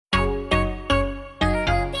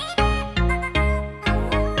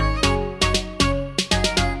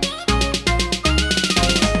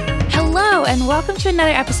welcome to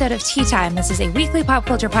another episode of Tea Time. This is a weekly pop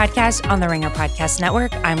culture podcast on the Ringer Podcast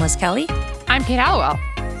Network. I'm Liz Kelly. I'm Kate Hallowell.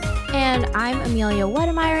 And I'm Amelia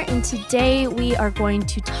Wedemeyer, and today we are going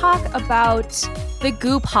to talk about the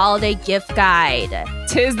Goop Holiday Gift Guide.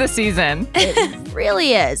 'Tis the season. It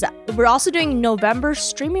really is. We're also doing November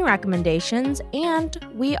streaming recommendations, and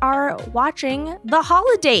we are watching The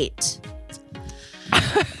Holiday.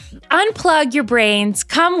 Unplug your brains.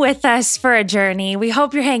 Come with us for a journey. We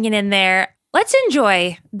hope you're hanging in there. Let's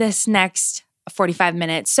enjoy this next 45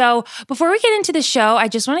 minutes. So before we get into the show, I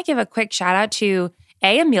just want to give a quick shout out to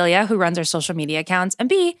A, Amelia, who runs our social media accounts, and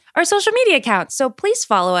B, our social media accounts. So please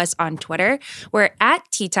follow us on Twitter. We're at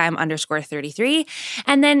teatime_33.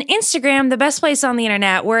 And then Instagram, the best place on the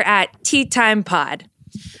internet, we're at teatimepod.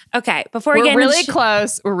 Okay, before we get into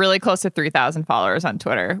we're really close to 3,000 followers on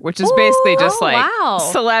Twitter, which is basically just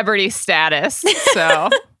celebrity status. So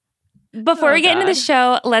before we get into the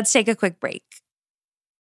show, let's take a quick break.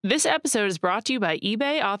 This episode is brought to you by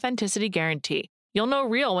eBay Authenticity Guarantee. You'll know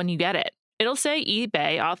real when you get it. It'll say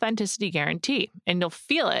eBay Authenticity Guarantee, and you'll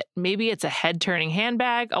feel it. Maybe it's a head-turning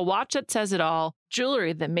handbag, a watch that says it all,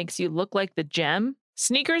 jewelry that makes you look like the gem.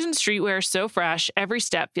 Sneakers and streetwear so fresh, every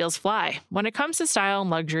step feels fly. When it comes to style and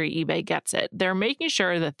luxury, eBay gets it. They're making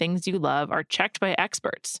sure the things you love are checked by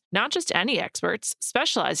experts. Not just any experts,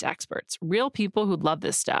 specialized experts, real people who love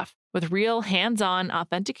this stuff, with real hands-on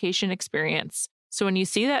authentication experience. So when you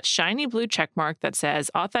see that shiny blue checkmark that says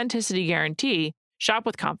Authenticity Guarantee, shop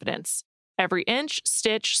with confidence. Every inch,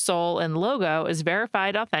 stitch, sole, and logo is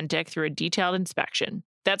verified authentic through a detailed inspection.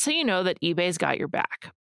 That's how you know that eBay's got your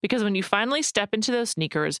back. Because when you finally step into those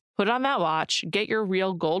sneakers, put on that watch, get your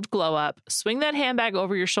real gold glow up, swing that handbag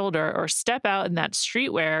over your shoulder, or step out in that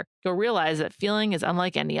streetwear, you'll realize that feeling is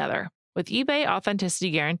unlike any other. With eBay Authenticity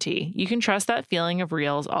Guarantee, you can trust that feeling of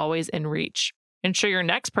real is always in reach. Ensure your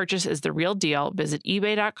next purchase is the real deal. Visit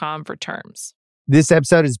ebay.com for terms. This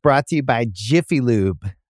episode is brought to you by Jiffy Lube.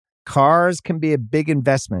 Cars can be a big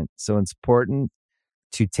investment, so it's important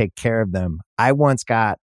to take care of them. I once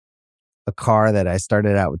got a car that I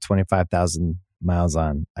started out with 25,000 miles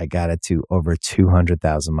on. I got it to over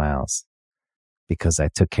 200,000 miles because I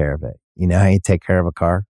took care of it. You know how you take care of a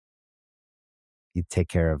car? You take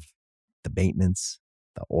care of the maintenance,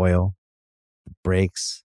 the oil, the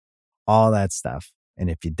brakes, all that stuff.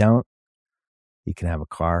 And if you don't, you can have a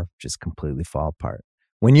car just completely fall apart.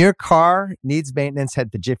 When your car needs maintenance,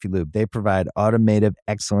 head to Jiffy Lube. They provide automotive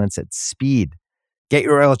excellence at speed. Get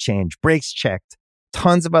your oil change, brakes checked,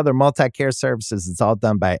 tons of other multi-care services. It's all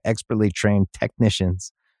done by expertly trained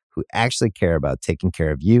technicians who actually care about taking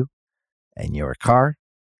care of you and your car.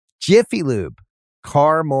 Jiffy Lube,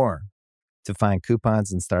 car more. To find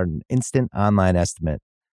coupons and start an instant online estimate,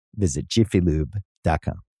 visit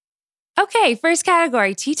jiffylube.com. Okay, first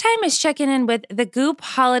category. Tea Time is checking in with the Goop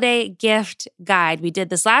Holiday Gift Guide. We did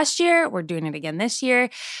this last year. We're doing it again this year.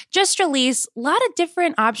 Just released a lot of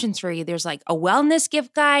different options for you. There's like a wellness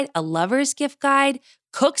gift guide, a lover's gift guide,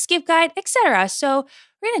 cook's gift guide, etc. So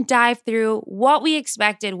we're going to dive through what we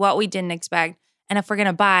expected, what we didn't expect, and if we're going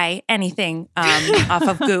to buy anything off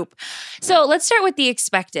of Goop. So let's start with the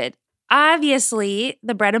expected. Obviously,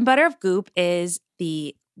 the bread and butter of Goop is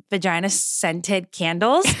the vagina scented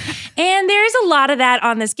candles. And there's a lot of that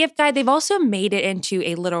on this gift guide. They've also made it into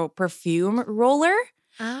a little perfume roller.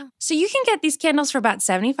 So you can get these candles for about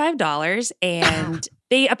 $75. And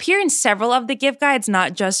they appear in several of the gift guides,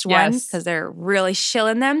 not just one, because they're really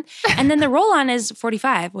shilling them. And then the roll-on is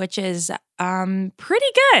 $45, which is pretty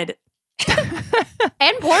good.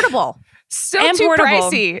 And portable. Still too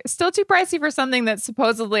pricey for something that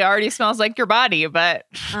supposedly already smells like your body, but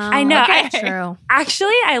I know. Okay. True.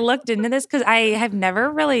 Actually, I looked into this because I have never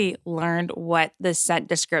really learned what the scent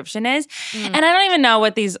description is. And I don't even know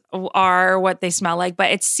what these are or what they smell like,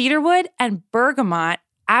 but it's cedarwood and bergamot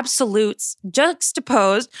absolutes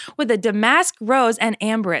juxtaposed with a damask rose and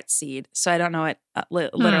amberette seed. So I don't know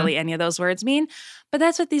what literally any of those words mean, but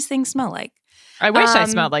that's what these things smell like. I wish I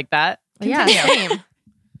smelled like that. Yeah, same.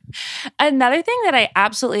 Another thing that I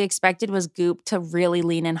absolutely expected was Goop to really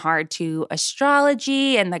lean in hard to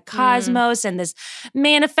astrology and the cosmos and this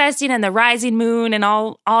manifesting and the rising moon and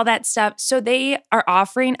all that stuff. So they are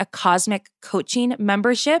offering a cosmic coaching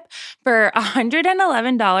membership for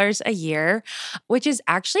 $111 a year, which is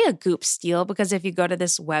actually a Goop steal because if you go to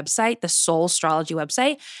this website, the Soul Astrology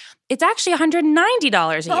website, it's actually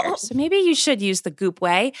 $190 a year. So maybe you should use the Goop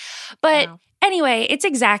way. But anyway, it's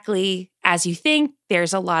exactly as you think.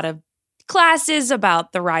 There's a lot of classes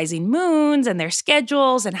about the rising moons and their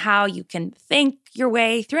schedules and how you can think your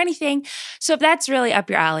way through anything. So if that's really up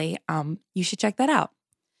your alley, you should check that out.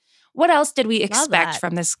 What else did we expect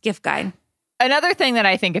from this gift guide? Another thing that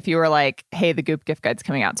I think if you were like, hey, the Goop gift guide's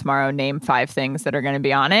coming out tomorrow, name 5 things that are going to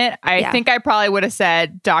be on it. I think I probably would have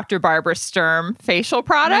said Dr. Barbara Sturm facial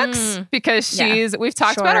products because we've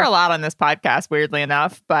talked about her a lot on this podcast, weirdly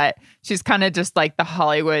enough, but she's kind of just like the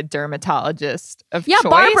Hollywood dermatologist of choice.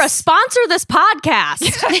 Barbara, sponsor this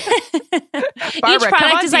podcast. Barbara, each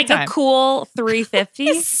product is like a cool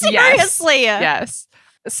 $350. Seriously. Yes.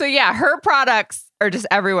 So yeah, her products are just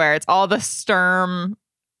everywhere. It's all the Sturm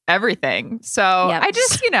everything. So I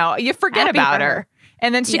just, you forget about her.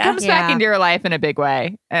 And then she comes back into your life in a big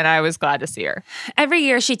way. And I was glad to see her. Every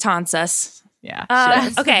year she taunts us. Yeah.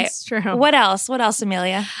 Okay. That's true. What else,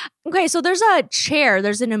 Amelia? Okay, so there's a chair.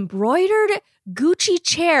 There's an embroidered Gucci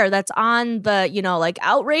chair that's on the, like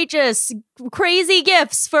outrageous, crazy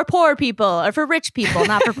gifts for poor people or for rich people,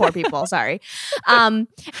 not for poor people. Sorry. And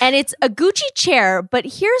it's a Gucci chair, but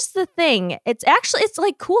here's the thing. It's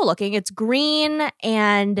like cool looking. It's green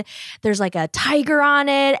and there's like a tiger on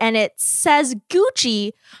it and it says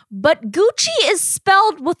Gucci, but Gucci is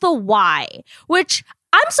spelled with a Y, which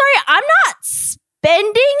I'm sorry, I'm not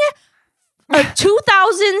spending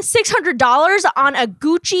 $2,600 on a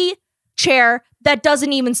Gucci chair that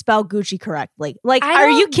doesn't even spell Gucci correctly. Like, are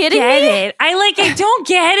you kidding me? I don't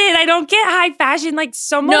get it. I don't get high fashion. Like,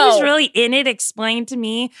 someone who's really in it explained to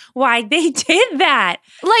me why they did that.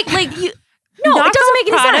 No, it doesn't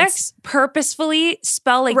make any sense. Purposefully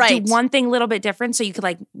spell do one thing a little bit different so you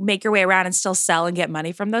could make your way around and still sell and get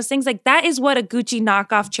money from those things. Like that is what a Gucci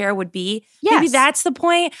knockoff chair would be. Yes. Maybe that's the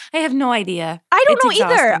point. I have no idea. I don't know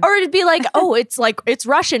either. Or it'd be like, it's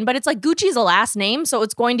Russian, but it's like Gucci's a last name, so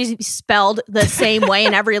it's going to be spelled the same way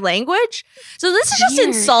in every language. So this is just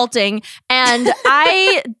insulting, and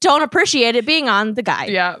I don't appreciate it being on the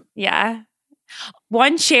guide. Yeah. Yeah.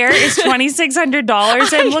 One chair is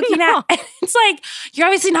 $2,600 and looking at it's like, you're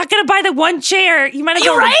obviously not going to buy the one chair. You might as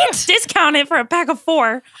well discount it for a pack of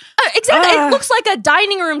 4. Exactly. It looks like a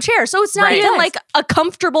dining room chair. So it's not even like a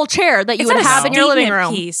comfortable chair that you would have in your living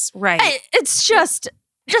room. Piece. Right. It's just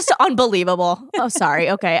unbelievable. Oh, sorry.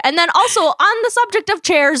 Okay. And then also on the subject of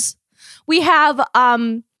chairs, we have,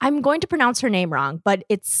 I'm going to pronounce her name wrong, but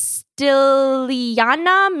it's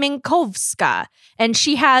Styliana Minkovska. And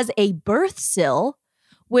she has a birth sill,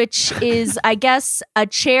 which is, I guess, a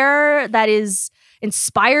chair that is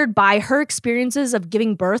inspired by her experiences of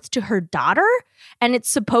giving birth to her daughter. And it's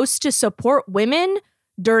supposed to support women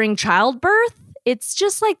during childbirth. It's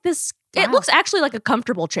just like this. Wow. It looks actually like a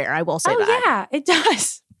comfortable chair, I will say that. Oh, yeah, it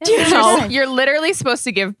does. You're literally supposed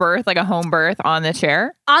to give birth, like a home birth, on the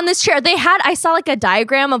chair? On this chair. I saw like a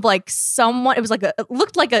diagram of like someone, it was like it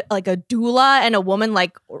looked like a doula and a woman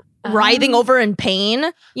like writhing over in pain,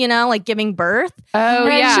 like giving birth. Oh,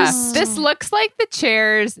 yeah. This looks like the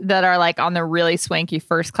chairs that are like on the really swanky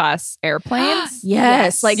first class airplanes.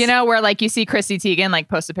 Yes. Like, where like you see Chrissy Teigen like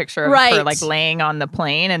post a picture of her like laying on the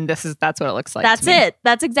plane, and that's what it looks like. That's it.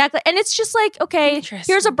 That's exactly. And it's just like, okay,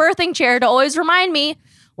 here's a birthing chair to always remind me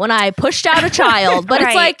when I pushed out a child. But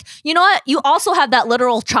it's like, you know what? You also have that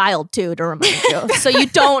literal child too to remind you. So you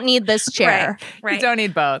don't need this chair. Right. You don't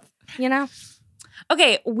need both.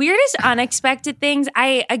 Okay, weirdest unexpected things.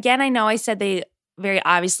 I know I said they very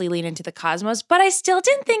obviously lean into the cosmos, but I still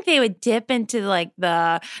didn't think they would dip into like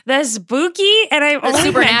the spooky, and I'm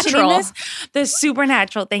only mentioning this, the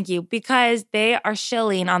supernatural. Thank you, because they are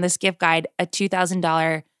shilling on this gift guide a $2,000.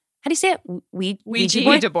 How do you say it?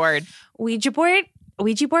 Ouija board,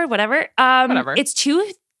 whatever. Whatever. It's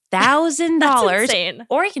 $2,000.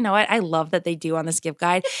 Or you know what I love that they do on this gift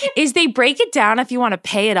guide is they break it down if you want to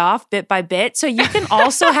pay it off bit by bit. So you can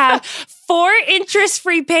also have 4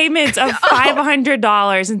 interest-free payments of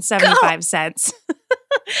 $500.75.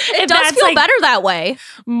 It does feel better that way.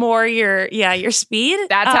 More your speed.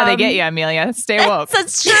 That's how they get you, Amelia. Stay woke.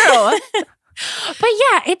 That's true. But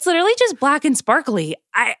yeah, it's literally just black and sparkly.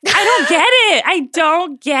 I don't get it. I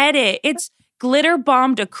don't get it. It's glitter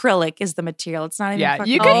bombed acrylic is the material. It's not even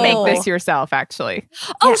you can make this yourself, actually.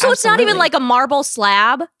 Oh, so it's not even like a marble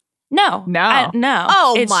slab? No. No. No.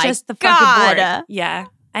 Oh, it's my just the God. fucking board. Yeah,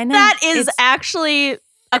 I know. That is actually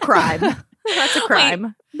a crime. That's a crime.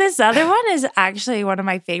 Wait, this other one is actually one of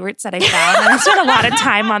my favorites that I found. And I spent a lot of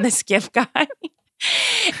time on this gift guide.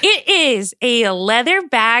 It is a leather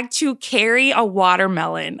bag to carry a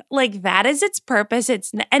watermelon. Like that is its purpose.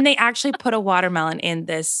 And they actually put a watermelon in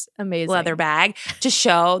this leather bag to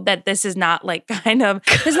show that this is not like this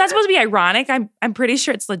is not supposed to be ironic. I'm pretty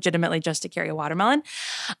sure it's legitimately just to carry a watermelon.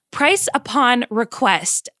 Price upon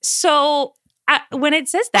request. So when it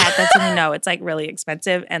says that, that's when you know it's like really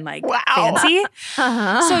expensive and like fancy.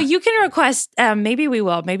 So you can request, maybe we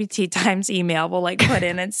will, maybe Tea Time's email will like put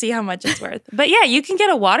in and see how much it's worth. But yeah, you can get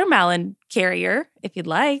a watermelon carrier if you'd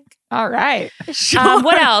like. All right.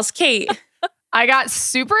 What else, Kate? I got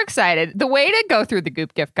super excited. The way to go through the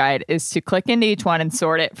Goop gift guide is to click into each one and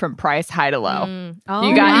sort it from price high to low.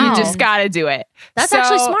 You just got to do it. That's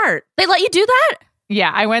actually smart. They let you do that? Yeah,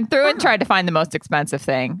 I went through and tried to find the most expensive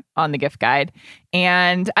thing on the gift guide.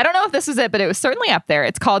 And I don't know if this was it, but it was certainly up there.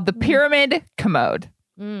 It's called the Pyramid Commode.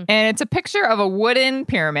 And it's a picture of a wooden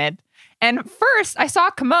pyramid. And first I saw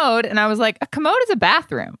commode and I was like, a commode is a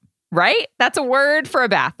bathroom, right? That's a word for a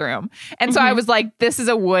bathroom. And so I was like, this is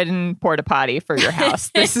a wooden porta potty for your house.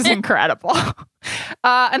 This is incredible.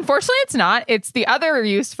 Unfortunately, it's not. It's the other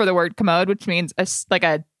use for the word commode, which means like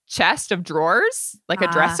a chest of drawers, like a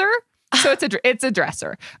dresser. So it's a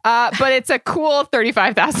dresser, but it's a cool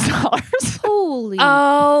 $35,000. Holy!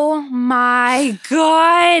 Oh my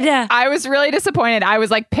God! I was really disappointed. I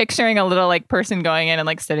was like picturing a little like person going in and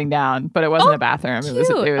like sitting down, but it wasn't a bathroom. Cute.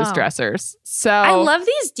 It was dressers. So I love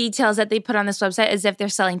these details that they put on this website as if they're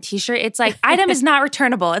selling T-shirt. It's like item is not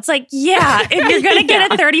returnable. It's like if you're gonna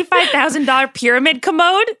get a $35,000 pyramid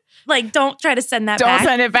commode, like don't try to send that back. Don't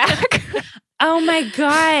send it back. Oh my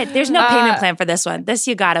God. There's no payment plan for this one. This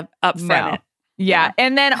you got to upfront it. Yeah.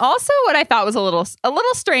 And then also what I thought was a little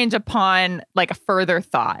strange upon like a further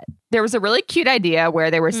thought. There was a really cute idea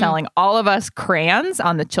where they were selling All of Us crayons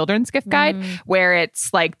on the children's gift guide, where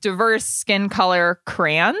it's like diverse skin color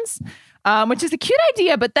crayons, which is a cute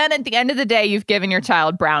idea. But then at the end of the day, you've given your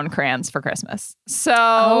child brown crayons for Christmas.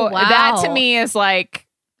 So that to me is like,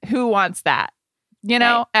 who wants that? You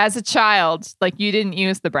know, as a child, like you didn't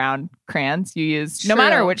use the brown crayons. You used, no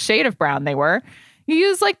matter which shade of brown they were, you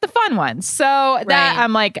use like the fun ones. So that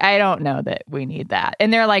I'm like, I don't know that we need that.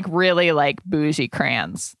 And they're like really like bougie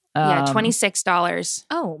crayons. Yeah, $26.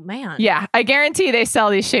 Oh, man. Yeah, I guarantee they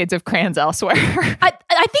sell these shades of crayons elsewhere.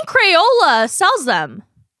 I think Crayola sells them.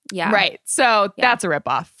 Yeah. Right. So that's a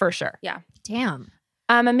ripoff for sure. Yeah. Damn.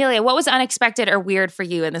 Amelia, what was unexpected or weird for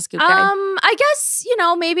you in this Goop guide? I guess,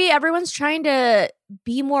 maybe everyone's trying to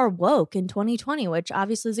be more woke in 2020, which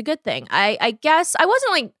obviously is a good thing. I guess I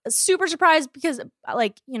wasn't like super surprised because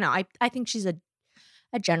like, I think she's a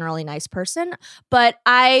generally nice person, but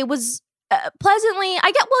I was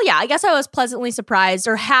I guess I was pleasantly surprised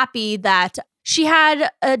or happy that she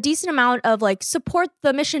had a decent amount of like support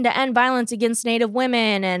the mission to end violence against Native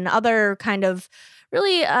women and other kind of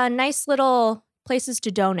really nice little places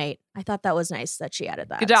to donate. I thought that was nice that she added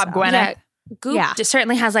that. Good job, Gwyneth. Yeah. Goop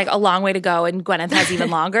certainly has like a long way to go, and Gwyneth has even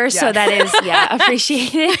longer. So that is,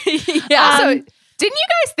 appreciated. Also, didn't you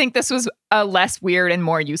guys think this was a less weird and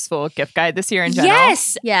more useful gift guide this year in general?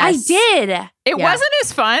 Yes, I did. It wasn't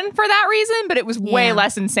as fun for that reason, but it was way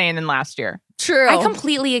less insane than last year. True. I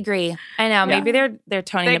completely agree. I know. Maybe they're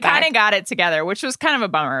toning it back. They kind of got it together, which was kind of a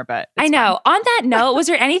bummer, but I know. Fun. On that note, was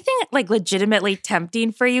there anything like legitimately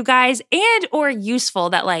tempting for you guys and or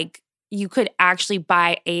useful that like you could actually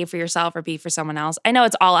buy A for yourself or B for someone else? I know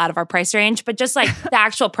it's all out of our price range, but just like the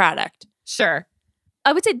actual product. Sure.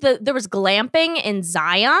 I would say there was glamping in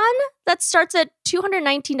Zion that starts at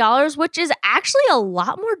 $219, which is actually a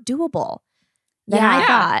lot more doable than I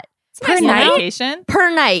thought. Per night?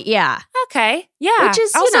 Per night, yeah. Okay. Yeah. Which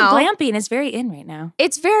is, also glamping is very in right now.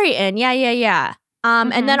 It's very in. Yeah.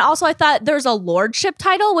 And then also I thought there's a lordship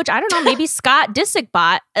title, which I don't know, maybe Scott Disick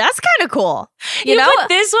bought. That's kind of cool. You know? Put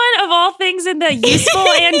this one of all things in the useful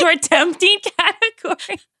and or tempting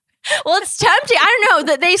category. Well, it's tempting. I don't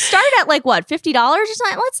know. That they start at like what, $50 or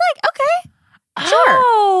something. It's like, okay. Sure.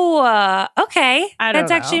 Oh, okay. That's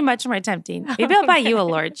know. Actually much more tempting. Maybe I'll buy you a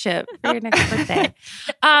lordship for your next birthday.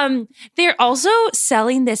 They're also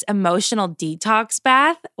selling this emotional detox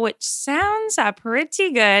bath, which sounds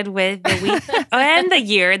pretty good with the week and the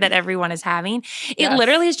year that everyone is having. It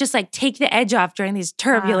literally is just like take the edge off during these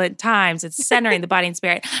turbulent times. It's centering the body and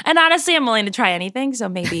spirit. And honestly, I'm willing to try anything. So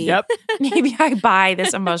maybe I buy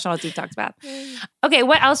this emotional detox bath. Okay,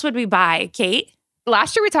 what else would we buy, Kate?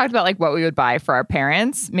 Last year we talked about like what we would buy for our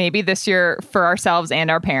parents, maybe this year for ourselves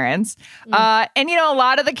and our parents. And a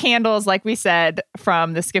lot of the candles, like we said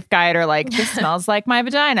from this gift guide, are like, this smells like my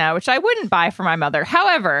vagina, which I wouldn't buy for my mother.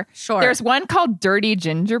 However, there's one called Dirty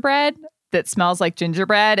Gingerbread that smells like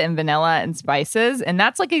gingerbread and vanilla and spices. And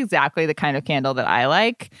that's like exactly the kind of candle that I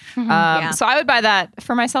like. So I would buy that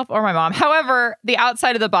for myself or my mom. However, the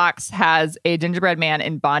outside of the box has a gingerbread man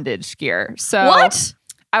in bondage gear. So what?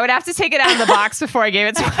 I would have to take it out of the box before I gave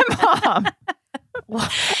it to my mom.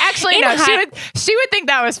 Actually, no. She would think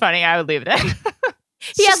that was funny. I would leave it in.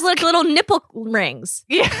 He has like little nipple rings.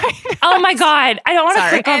 Yeah. Oh my God. I don't want to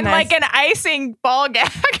click on and this. like an icing ball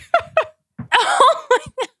gag. Oh my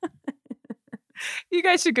God. You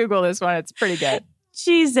guys should Google this one. It's pretty good.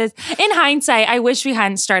 Jesus. In hindsight, I wish we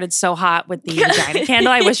hadn't started so hot with the vagina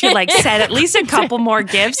candle. I wish we like said at least a couple more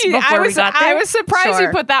gifts before we got there. I was surprised you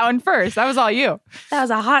put that one first. That was all you. That was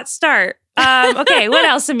a hot start. Okay, what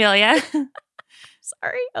else, Amelia?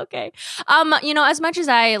 Sorry. Okay. As much as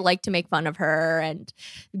I like to make fun of her and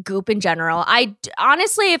Goop in general,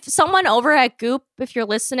 honestly, if someone over at Goop, if you're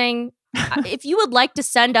listening, if you would like to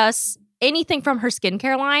send us anything from her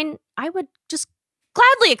skincare line, I would just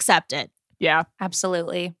gladly accept it. Yeah,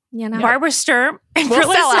 absolutely. Barbara Sturm. We'll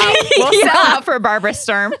sell out. We'll sell out for Barbara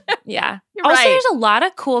Sturm. Yeah. You're also, right. there's a lot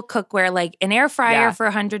of cool cookware, like an air fryer for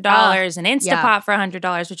 $100, an Instapot for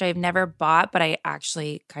 $100, which I've never bought, but I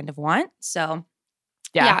actually kind of want. So,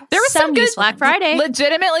 yeah. There was some good Black Friday.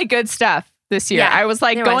 Legitimately good stuff this year. Yeah, I was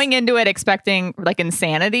like going into it expecting like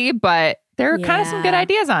insanity, but there are kind of some good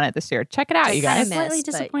ideas on it this year. Check it out, you guys. Slightly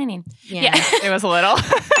disappointing. Yeah. It was a little.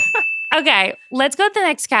 Okay, let's go to the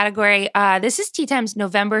next category. This is Tea Time's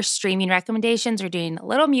November streaming recommendations. We're doing a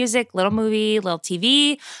little music, little movie, little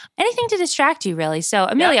TV, anything to distract you, really. So,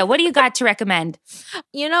 Amelia, what do you got to recommend?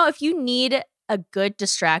 If you need a good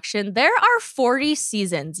distraction, there are 40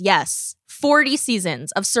 seasons. Yes, 40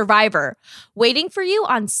 seasons of Survivor waiting for you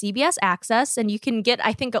on CBS Access. And you can get,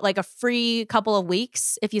 I think, like a free couple of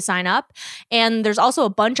weeks if you sign up. And there's also a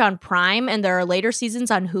bunch on Prime, and there are later seasons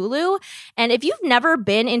on Hulu. And if you've never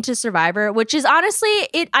been into Survivor, which is honestly,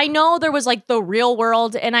 I know there was like The Real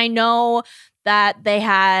World, and I know that they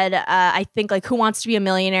had, I think, like Who Wants to Be a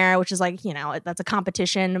Millionaire, which is like, that's a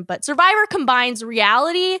competition. But Survivor combines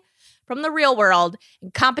reality from the real world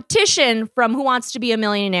and competition from Who Wants to Be a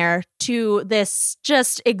Millionaire to this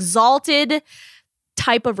just exalted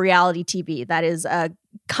type of reality TV that is a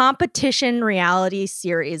competition reality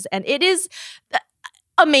series. And it is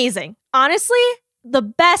amazing. Honestly, the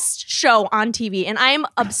best show on TV. And I am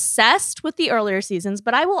obsessed with the earlier seasons,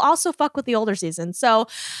 but I will also fuck with the older seasons. So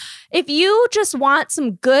if you just want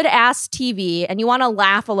some good ass TV and you want to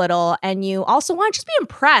laugh a little and you also want to just be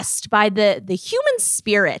impressed by the human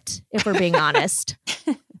spirit, if we're being honest,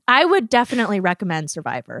 I would definitely recommend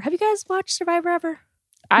Survivor. Have you guys watched Survivor ever?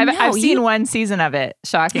 I've seen one season of it,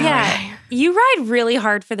 shockingly. Yeah, you ride really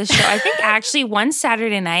hard for the show. I think actually one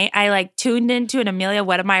Saturday night, I like tuned into an Amelia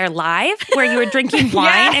Wedemeyer live where you were drinking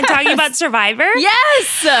wine and talking about Survivor.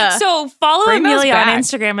 Yes. So follow Amelia on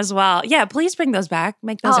Instagram as well. Yeah, please bring those back.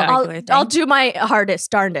 Make those a regular thing. I'll do my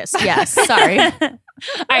darndest. Yes, sorry. All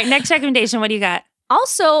right, next recommendation. What do you got?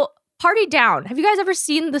 Also, Party Down. Have you guys ever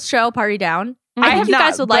seen the show Party Down? I think you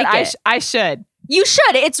guys would like it. I should. You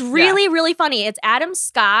should. It's really, really funny. It's Adam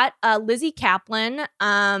Scott, Lizzie Kaplan.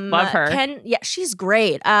 Love her. She's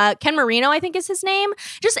great. Ken Marino, I think is his name.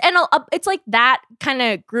 It's like that kind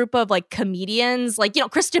of group of like comedians. Like,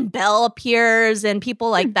 Kristen Bell appears and people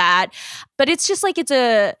like that. But it's just like it's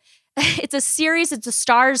a series. It's a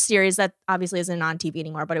Starz series that obviously isn't on TV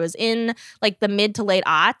anymore, but it was in like the mid to late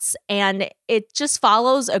aughts. And it just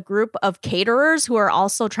follows a group of caterers who are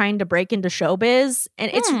also trying to break into showbiz. And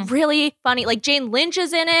it's really funny. Like Jane Lynch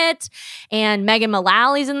is in it and Megan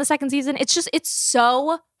Mullally's in the second season. It's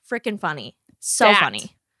so freaking funny. So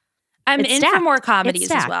funny. I'm in for more comedies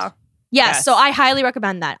as well. Yes. So I highly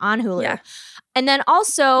recommend that on Hulu. Yeah. And then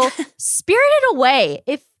also Spirited Away.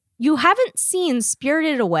 If you haven't seen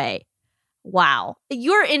Spirited Away, wow,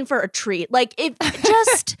 you're in for a treat. Like, it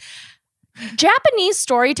just Japanese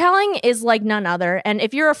storytelling is like none other. And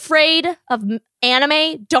if you're afraid of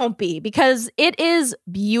anime, don't be, because it is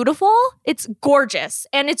beautiful. It's gorgeous.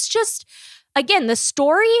 And it's just, again, the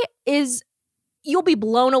story is, you'll be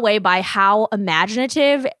blown away by how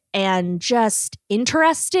imaginative and just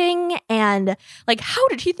interesting and like, how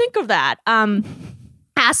did he think of that?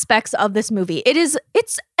 Aspects of this movie.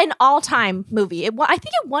 It's an all-time movie. I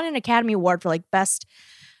think it won an Academy Award for like best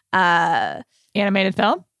animated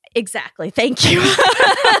film. Exactly. Thank you.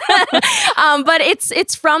 But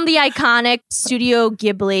it's from the iconic Studio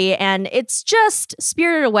Ghibli, and it's just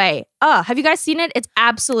Spirited Away. Have you guys seen it? It's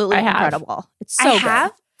absolutely incredible. It's so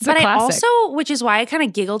good. But I also, which is why I kind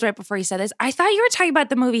of giggled right before you said this, I thought you were talking about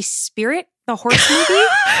the movie Spirit, the horse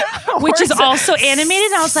movie, which is also animated.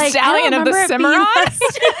 And I was like, Stallion of the Cimarron.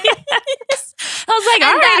 Yes. I was like,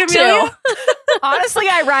 all right, Amelia. Honestly,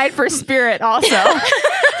 I ride for Spirit also. Like,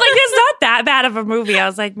 it's not that bad of a movie. I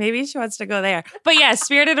was like, maybe she wants to go there. But yeah,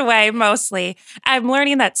 Spirited Away mostly. I'm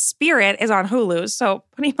learning that Spirit is on Hulu, so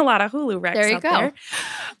putting a lot of Hulu recs there you out go.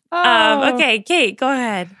 There. Okay, Kate, go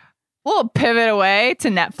ahead. We'll pivot away to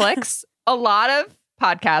Netflix. A lot of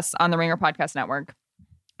podcasts on the Ringer Podcast Network.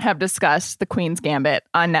 have discussed The Queen's Gambit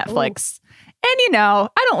on Netflix. And, I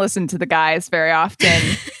don't listen to the guys very often.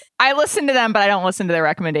 I listen to them, but I don't listen to their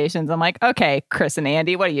recommendations. I'm like, okay, Chris and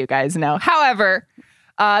Andy, what do you guys know? However,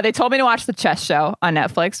 they told me to watch the chess show on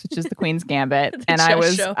Netflix, which is The Queen's Gambit. And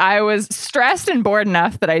I was stressed and bored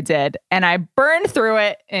enough that I did. And I burned through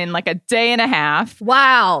it in like a day and a half.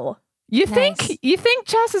 Wow. You think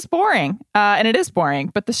chess is boring, and it is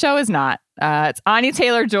boring, but the show is not. It's Anya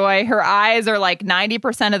Taylor-Joy. Her eyes are like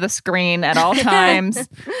 90% of the screen at all times.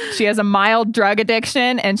 She has a mild drug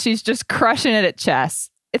addiction, and she's just crushing it at chess.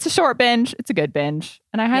 It's a short binge. It's a good binge,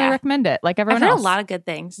 and I highly recommend it. Like everyone else, a lot of good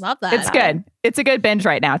things. Love that. It's good. It's a good binge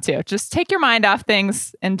right now too. Just take your mind off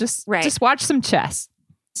things and just watch some chess.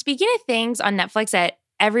 Speaking of things on Netflix that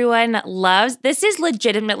everyone loves, this is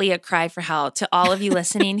legitimately a cry for help to all of you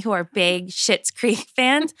listening who are big Schitt's Creek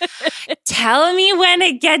fans. Tell me when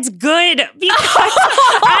it gets good, because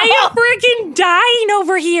I am freaking dying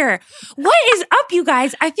over here. What is up, you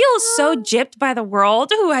guys? I feel so gypped by the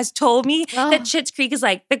world who has told me that Schitt's Creek is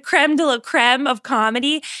like the creme de la creme of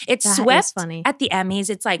comedy. It's swept at the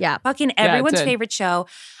Emmys. It's like fucking everyone's favorite show.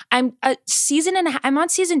 I'm on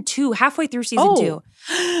season 2, halfway through season 2.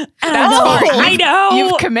 I know.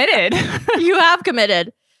 You've committed. You have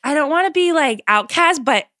committed. I don't want to be like outcast,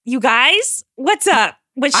 but you guys, what's up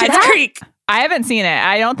with Schitt's Creek? I haven't seen it.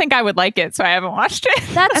 I don't think I would like it, so I haven't watched it.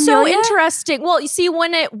 That's so interesting. Well, you see,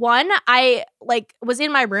 when it won, I was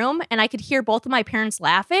in my room and I could hear both of my parents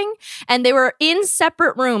laughing, and they were in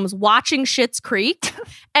separate rooms watching Schitt's Creek,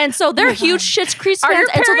 and so they're huge Schitt's Creek fans. Are your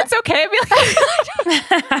parents okay?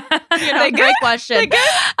 Great question.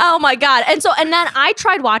 Oh my God! And then I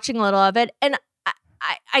tried watching a little of it, and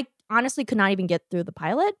I honestly could not even get through the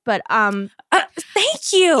pilot, but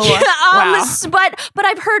thank you. Wow. But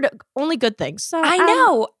I've heard only good things. So I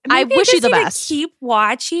know. Maybe I wish you the best. Keep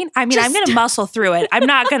watching. I mean, I'm going to muscle through it. I'm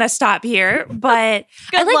not going to stop here. But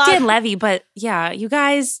I like Dan Levy. But yeah, you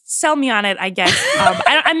guys sell me on it. I guess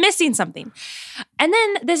I'm missing something. And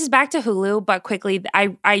then this is back to Hulu, but quickly,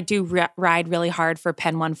 I do ride really hard for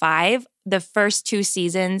Pen 1-5. The first 2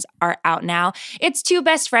 seasons are out now. It's 2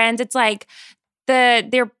 best friends. It's like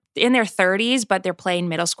they're in their 30s, but they're playing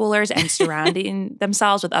middle schoolers and surrounding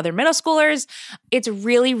themselves with other middle schoolers. It's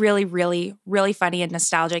really, really, really, really funny and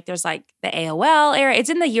nostalgic. There's like the AOL era. It's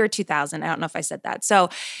in the year 2000. I don't know if I said that. So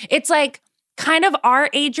it's like kind of our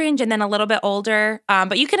age range and then a little bit older,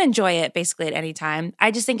 but you can enjoy it basically at any time.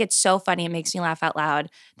 I just think it's so funny. It makes me laugh out loud.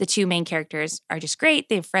 The 2 main characters are just great.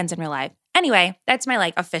 They have friends in real life. Anyway, that's my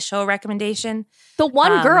like official recommendation. The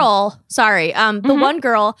one girl, the one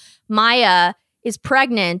girl, Maya, is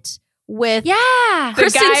pregnant with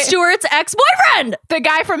Kristen Stewart's ex-boyfriend. The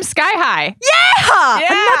guy from Sky High.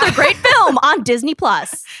 Yeah! Another great film on Disney+.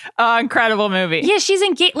 Incredible movie. Yeah, she's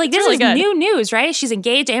engaged. Like, this is new news, right? She's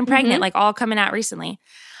engaged and pregnant, like all coming out recently.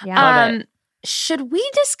 Yeah. Should we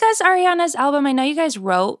discuss Ariana's album? I know you guys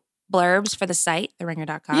wrote blurbs for the site,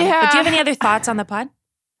 theringer.com. Yeah. But do you have any other thoughts on the pod?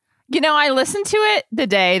 I listened to it the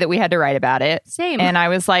day that we had to write about it. Same. And I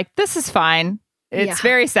was like, this is fine. It's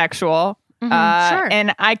very sexual. Sure.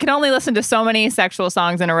 And I could only listen to so many sexual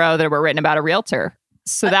songs in a row that were written about a realtor.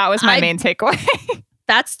 So that was my main takeaway.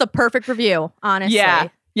 That's the perfect review, honestly. Yeah.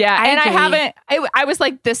 I was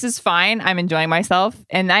like, this is fine. I'm enjoying myself.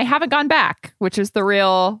 And I haven't gone back, which is the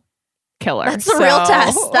real killer. That's the real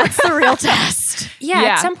test. That's the real test. Yeah,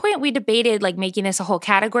 at some point we debated like making this a whole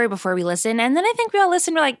category before we listen. And then I think we all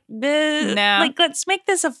listened. We're like, no. Like, let's make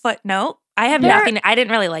this a footnote. I have nothing. I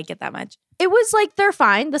didn't really like it that much. It was like, they're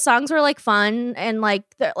fine. The songs were like fun and like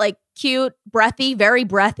they're like cute, breathy, very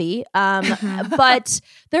breathy. But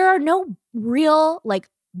there are no real like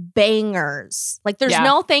bangers. Like there's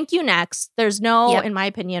no Thank You Next. There's no, in my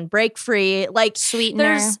opinion, Break Free. Like Sweetener.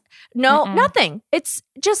 There's nothing. It's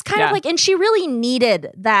just kind of like, and she really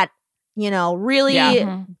needed that, really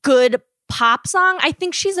good pop song. I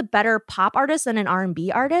think she's a better pop artist than an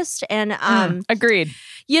R&B artist. And agreed.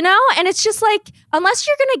 And it's just like, unless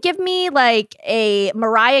you're going to give me like a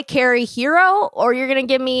Mariah Carey Hero, or you're going to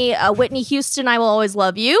give me a Whitney Houston, I Will Always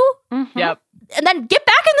Love You. Yep. And then get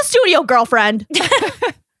back in the studio, girlfriend.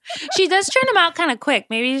 She does turn them out kind of quick.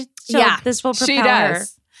 Maybe this will propel her.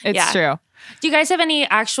 It's true. Do you guys have any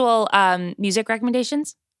actual music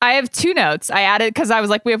recommendations? I have 2 notes. I added, because I was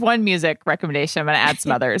like, we have 1 music recommendation. I'm going to add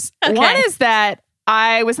some others. Okay. One is that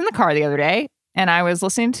I was in the car the other day and I was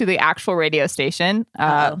listening to the actual radio station,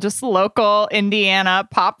 just local Indiana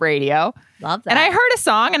pop radio. Love that. And I heard a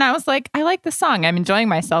song and I was like, I like this song. I'm enjoying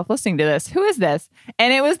myself listening to this. Who is this?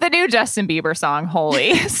 And it was the new Justin Bieber song,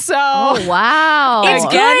 Holy. So wow.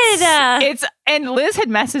 It's good. And Liz had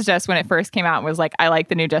messaged us when it first came out and was like, I like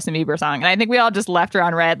the new Justin Bieber song. And I think we all just left her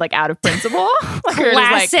on red, like out of principle. Like,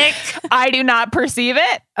 classic. I do not perceive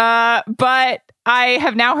it. But I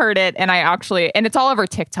have now heard it and and it's all over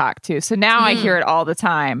TikTok too. So now I hear it all the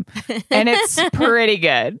time and it's pretty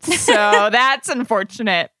good. So that's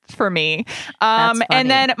unfortunate for me. And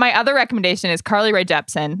then my other recommendation is Carly Rae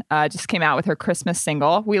Jepsen just came out with her Christmas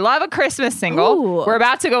single. We love a Christmas single. Ooh. We're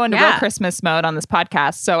about to go into real Christmas mode on this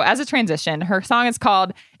podcast. So as a transition, her song is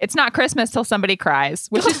called It's Not Christmas Till Somebody Cries,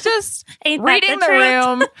 which is just reading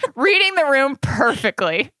the room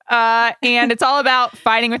perfectly. And it's all about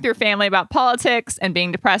fighting with your family about politics and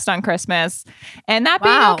being depressed on Christmas and that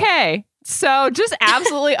being okay. So just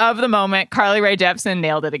absolutely of the moment, Carly Rae Jepsen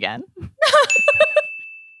nailed it again.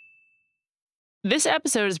 This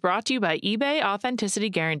episode is brought to you by eBay Authenticity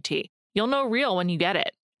Guarantee. You'll know real when you get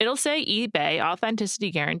it. It'll say eBay Authenticity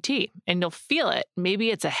Guarantee, and you'll feel it. Maybe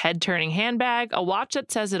it's a head-turning handbag, a watch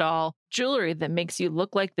that says it all, jewelry that makes you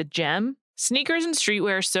look like the gem. Sneakers and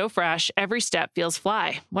streetwear so fresh, every step feels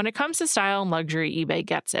fly. When it comes to style and luxury, eBay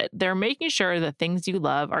gets it. They're making sure the things you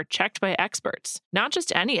love are checked by experts. Not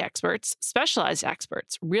just any experts, specialized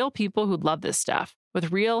experts, real people who love this stuff,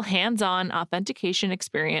 with real hands-on authentication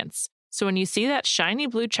experience. So when you see that shiny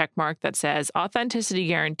blue checkmark that says Authenticity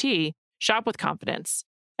Guarantee, shop with confidence.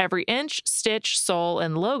 Every inch, stitch, sole,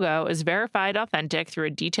 and logo is verified authentic through a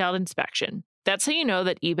detailed inspection. That's how you know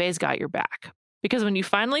that eBay's got your back. Because when you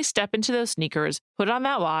finally step into those sneakers, put on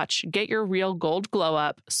that watch, get your real gold glow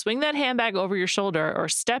up, swing that handbag over your shoulder, or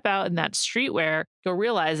step out in that streetwear, you'll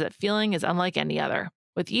realize that feeling is unlike any other.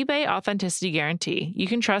 With eBay Authenticity Guarantee, you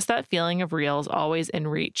can trust that feeling of real is always in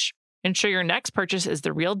reach. Ensure your next purchase is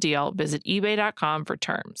the real deal. Visit ebay.com for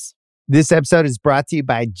terms. This episode is brought to you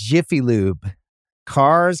by Jiffy Lube.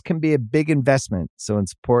 Cars can be a big investment, so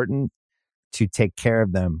it's important to take care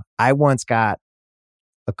of them. I once got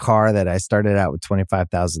a car that I started out with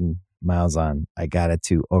 25,000 miles on. I got it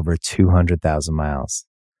to over 200,000 miles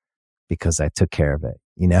because I took care of it.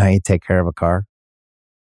 You know how you take care of a car?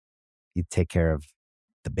 You take care of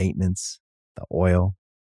the maintenance, the oil,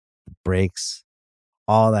 the brakes,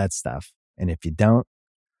 all that stuff. And if you don't,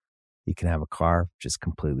 you can have a car just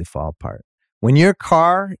completely fall apart. When your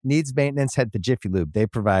car needs maintenance, head to Jiffy Lube. They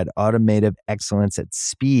provide automotive excellence at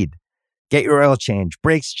speed. Get your oil change,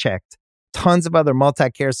 brakes checked, tons of other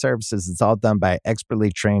multi-care services. It's all done by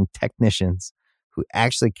expertly trained technicians who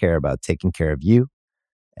actually care about taking care of you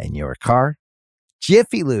and your car.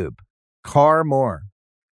 Jiffy Lube, car more.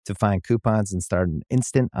 To find coupons and start an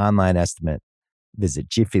instant online estimate, visit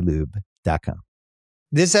jiffylube.com.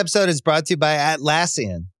 This episode is brought to you by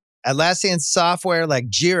Atlassian. Atlassian software like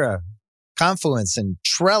Jira, Confluence, and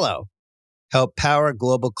Trello help power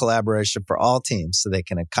global collaboration for all teams so they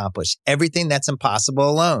can accomplish everything that's impossible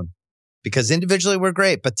alone. Because individually we're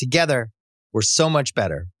great, but together we're so much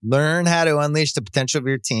better. Learn how to unleash the potential of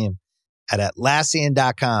your team at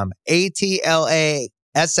Atlassian.com.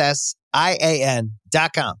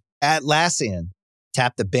 Atlassian.com. Atlassian.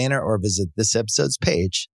 Tap the banner or visit this episode's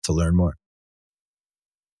page to learn more.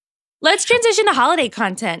 Let's transition to holiday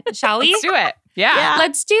content, shall we? Let's do it. Yeah.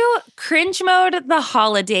 Let's do Cringe Mode, The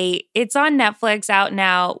Holiday. It's on Netflix, out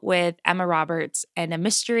now, with Emma Roberts and a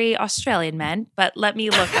mystery Australian man. But let me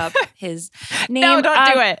look up his name. No,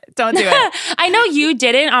 don't do it. Don't do it. I know you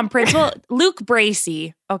didn't on principle. Luke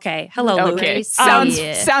Bracey. Okay. Hello, Luke. Okay.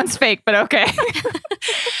 Sounds fake, but okay.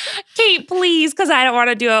 Kate, please, because I don't want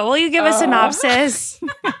to do it. Will you give a synopsis?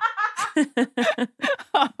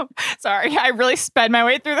 Sorry, I really sped my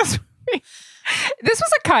way through this movie. This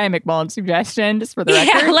was a Kaya McMullen suggestion, just for the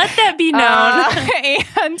record. Yeah, let that be known.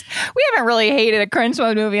 And we haven't really hated a cringe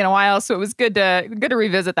mode movie in a while, so it was good to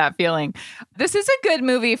revisit that feeling. This is a good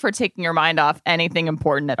movie for taking your mind off anything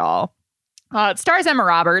important at all. It stars Emma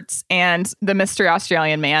Roberts and the mystery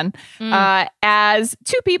Australian man as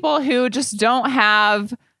two people who just don't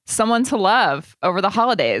have someone to love over the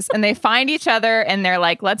holidays. And they find each other and they're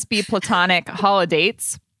like, let's be platonic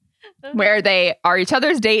holidates, where they are each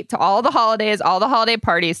other's date to all the holidays, all the holiday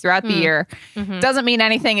parties throughout the year. Mm-hmm. Doesn't mean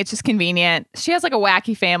anything. It's just convenient. She has like a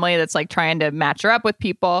wacky family that's like trying to match her up with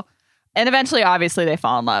people. And eventually, obviously, they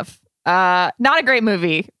fall in love. Not a great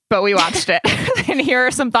movie, but we watched it. And here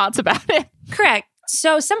are some thoughts about it. Correct.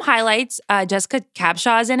 So some highlights, Jessica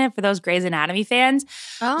Capshaw is in it for those Grey's Anatomy fans.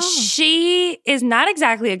 Oh. She is not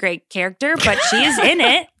exactly a great character, but she is in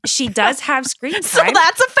it. She does have screen time. So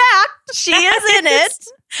that's a fact. She is in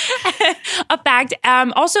it. A fact.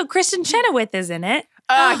 Also, Kristen Chenoweth is in it.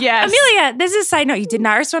 Yes. Amelia, this is a side note. You did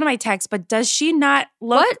not respond to my text, but does she not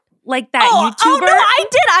look like that YouTuber? Oh no, I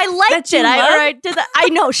did. I liked it. I did that. I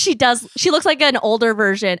know she does. She looks like an older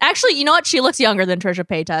version. Actually, you know what? She looks younger than Trisha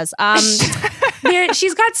Paytas.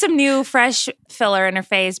 She's got some new, fresh filler in her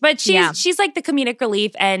face, but she's like the comedic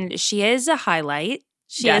relief, and she is a highlight.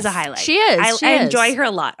 She is a highlight. She is. I enjoy her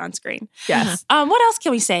a lot on screen. Yes. What else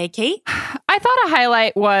can we say, Kate? I thought a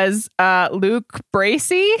highlight was Luke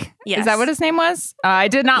Bracey. Yes. Is that what his name was? I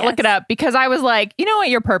did not look it up because I was like, you know what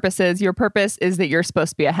your purpose is? Your purpose is that you're supposed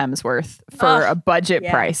to be a Hemsworth for a budget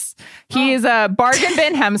price. He is a bargain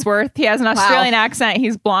bin Hemsworth. He has an Australian accent.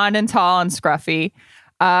 He's blonde and tall and scruffy.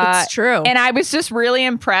 It's true. And I was just really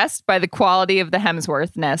impressed by the quality of the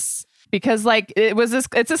Hemsworthness. Because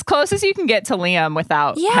it's as close as you can get to Liam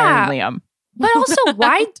without hiring Liam. But also,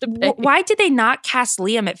 why did they not cast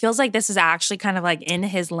Liam? It feels like this is actually kind of like in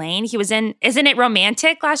his lane. He was in, isn't it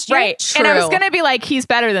Romantic last year? Right. True. And I was going to be like, he's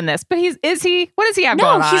better than this. But is he? What does he have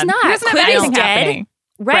going on? No, he's not. He doesn't have anything happening.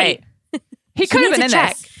 Right. He could have been in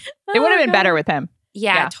this. It would have been better with him.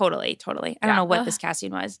 Yeah, totally. I don't know what this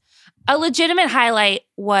casting was. A legitimate highlight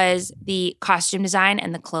was the costume design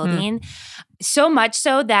and the clothing. So much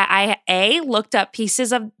so that I looked up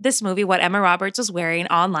pieces of this movie, what Emma Roberts was wearing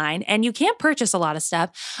online, and you can't purchase a lot of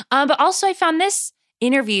stuff. But also I found this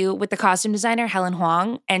interview with the costume designer, Helen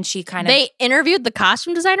Huang, and she They interviewed the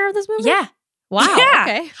costume designer of this movie? Yeah. Wow. Yeah.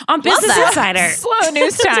 Okay. On Business Insider. Slow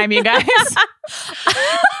news time, you guys.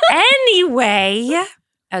 Anyway,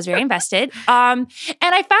 I was very invested. And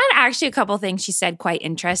I found actually a couple things she said quite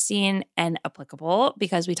interesting and applicable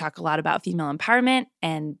because we talk a lot about female empowerment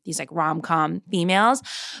and these like rom-com females.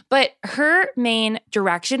 But her main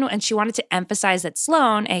direction, and she wanted to emphasize that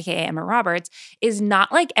Sloane, aka Emma Roberts, is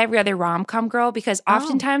not like every other rom-com girl because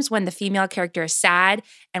oftentimes when the female character is sad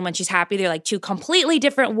and when she's happy, they're like two completely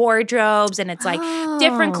different wardrobes and it's like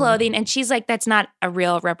different clothing. And she's like, that's not a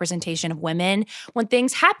real representation of women. When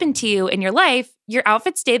things happen to you in your life, your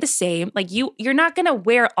outfits stay the same. Like you're not going to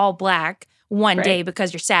wear all black one day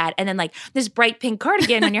because you're sad and then like this bright pink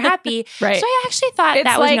cardigan when you're happy. Right. So I actually thought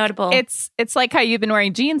that was notable. It's like how you've been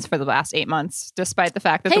wearing jeans for the last 8 months, despite the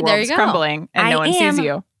fact that the world's crumbling and no one sees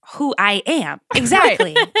you. Who I am.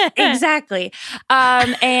 Exactly. Exactly.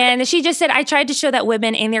 And she just said, I tried to show that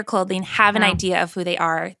women in their clothing have an idea of who they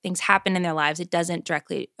are. Things happen in their lives. It doesn't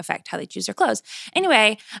directly affect how they choose their clothes.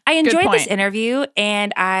 Anyway, I enjoyed this interview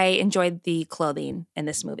and I enjoyed the clothing in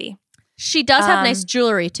this movie. She does have nice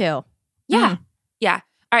jewelry too. Yeah. Yeah.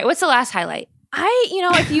 All right. What's the last highlight?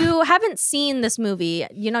 If you haven't seen this movie,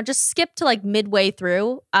 just skip to like midway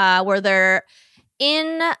through where they're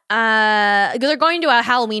they're going to a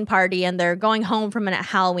Halloween party and they're going home from a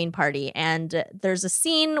Halloween party. And there's a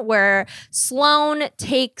scene where Sloane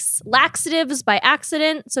takes laxatives by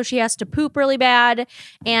accident. So she has to poop really bad.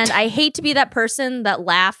 And I hate to be that person that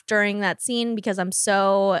laughed during that scene because I'm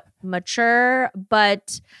so mature,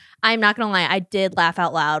 but I'm not going to lie. I did laugh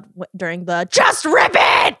out loud during the just rip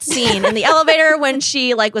it scene in the elevator when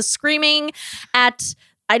she was screaming at,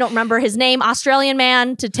 I don't remember his name, Australian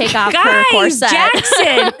man to take off her corset.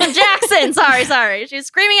 Jackson. Jackson. Sorry. She was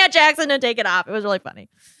screaming at Jackson to take it off. It was really funny.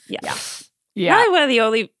 Yeah. Probably one of the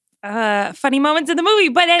only funny moments in the movie.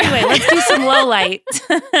 But anyway, let's do some low light.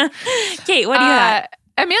 Kate, what do you have?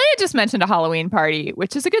 Amelia just mentioned a Halloween party,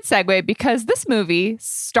 which is a good segue because this movie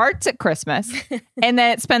starts at Christmas and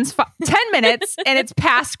then it spends 10 minutes and it's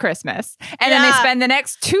past Christmas. And then they spend the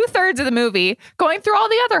next 2/3 of the movie going through all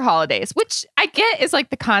the other holidays, which I get is like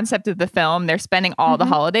the concept of the film. They're spending all the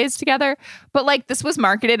holidays together. But this was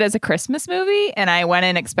marketed as a Christmas movie and I went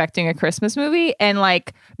in expecting a Christmas movie and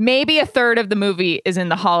maybe 1/3 of the movie is in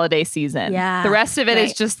the holiday season. Yeah. The rest of it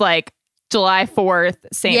is just July 4th,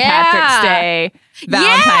 St. Patrick's Day,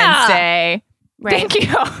 Valentine's Day. Right. Thank you.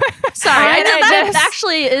 Sorry. That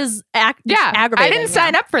actually is aggravating. I didn't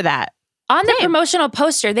sign up for that. On the promotional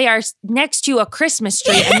poster, they are next to a Christmas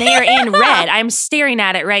tree and they are in red. I'm staring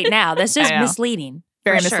at it right now. This is misleading.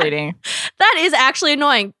 Very misleading. That is actually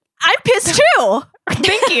annoying. I'm pissed too.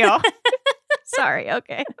 Thank you. Sorry.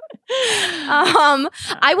 Okay.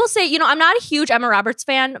 I will say, I'm not a huge Emma Roberts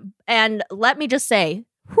fan. And let me just say,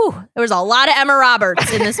 there was a lot of Emma Roberts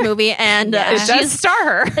in this movie, and it does star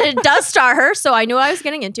her. It does star her, so I knew what I was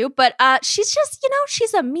getting into. But she's just,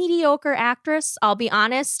 she's a mediocre actress. I'll be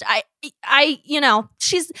honest.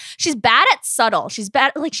 She's bad at subtle. She's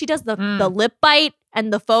bad, she does the lip bite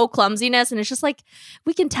and the faux clumsiness. And it's just like,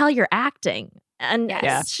 we can tell you're acting. And,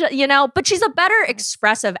 but she's a better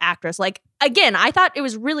expressive actress. Like, again, I thought it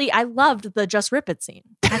was I loved the Just Rip It scene.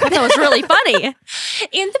 I thought that was really funny.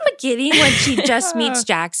 In the beginning, when she just meets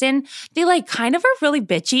Jackson, they like kind of are really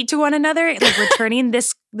bitchy to one another, like returning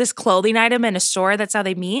this clothing item in a store. That's how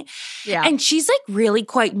they meet. Yeah. And she's like really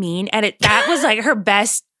quite mean. And that was like her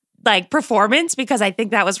best like performance, because I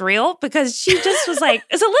think that was real, because she just was like,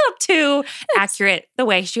 it's a little too accurate the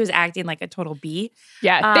way she was acting like a total bee.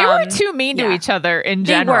 Yeah, they were too mean to each other in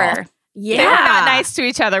general. They were. Yeah. They were not nice to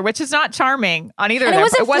each other, which is not charming on either of them.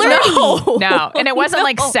 It wasn't no. And it wasn't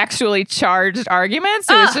like sexually charged arguments.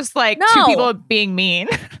 It was just like two people being mean.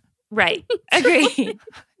 Right. Agreed.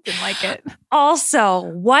 Didn't like it. Also,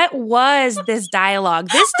 what was this dialogue?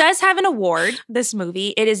 This does have an award, this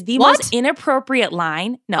movie. It is the most inappropriate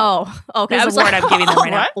line. No. Oh, okay. There's an award I'm giving them right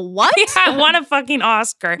now. What? Yeah, I won a fucking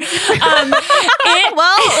Oscar. Well,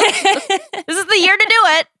 this is the year to do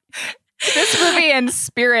it. This movie and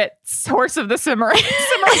Spirit's Horse of the Cimarron. This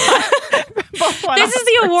is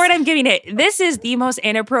the award I'm giving it. This is the most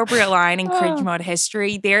inappropriate line in cringe mode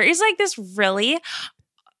history. There is like this really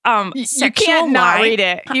you can't not read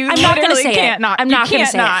it. You I'm not going to say can't it. Not. I'm not going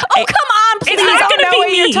to say it. Oh, come on, please. It's not going to be what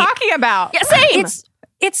me. You're talking about. Yeah, same.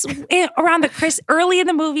 It's around early in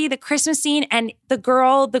the movie, the Christmas scene, and the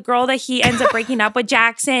girl that he ends up breaking up with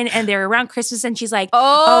Jackson, and they're around Christmas, and she's like,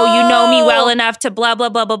 "Oh, you know me well enough to blah blah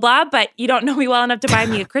blah blah blah, but you don't know me well enough to buy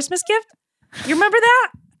me a Christmas gift." You remember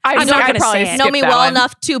that? I'm not going to say it. Know me well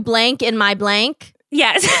enough to blank in my blank.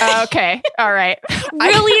 Yes. Okay. All right.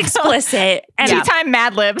 Really explicit. And Tea time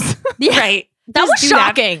Mad Libs. Yeah. Right. That was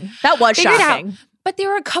shocking. That was shocking. But there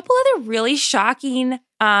were a couple other really shocking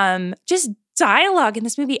just dialogue in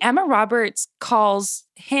this movie. Emma Roberts calls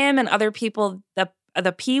him and other people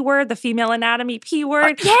the P word, the female anatomy P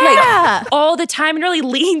word. Like, all the time, and really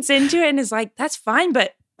leans into it and is like, that's fine,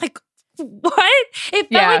 but like, what? It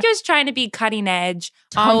felt like it was trying to be cutting edge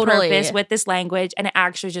on purpose with this language, and it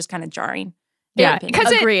actually was just kind of jarring. Yeah, because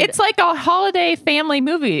it's like a holiday family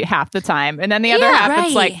movie half the time. And then the other half,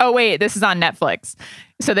 it's like, oh, wait, this is on Netflix.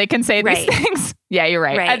 So they can say these things. Yeah, you're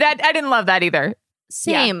right. I didn't love that either.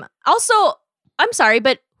 Same. Yeah. Also, I'm sorry,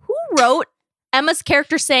 but who wrote Emma's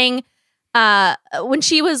character saying, when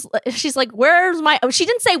she's like, she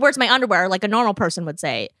didn't say, where's my underwear, like a normal person would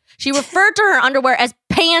say. She referred to her underwear as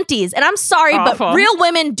panties. And I'm sorry, but real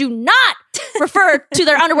women do not refer to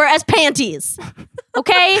their underwear as panties.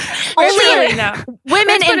 Okay? Only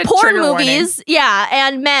women in porn movies. Yeah.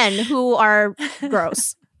 And men who are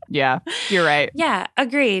gross. Yeah, you're right. Yeah,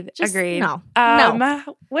 agreed. Agreed. No.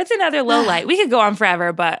 What's another low light? We could go on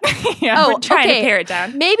forever, but we're trying to pare it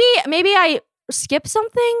down. Maybe I skipped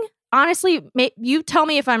something. Honestly, you tell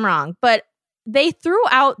me if I'm wrong, but they threw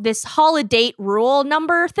out this holiday rule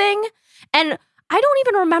number thing, and I don't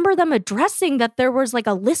even remember them addressing that there was like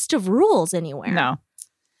a list of rules anywhere. No.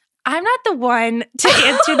 I'm not the one to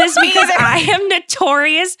answer this because I am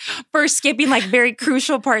notorious for skipping like very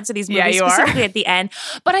crucial parts of these movies, specifically at the end.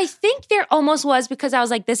 But I think there almost was, because I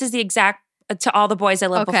was like, this is the exact To All the Boys I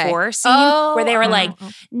Loved Before scene where they were like,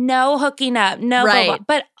 no hooking up, no blah, blah.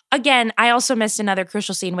 But again, I also missed another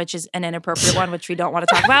crucial scene, which is an inappropriate one, which we don't want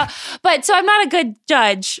to talk about. But so I'm not a good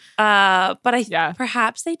judge, but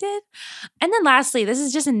perhaps they did. And then lastly, this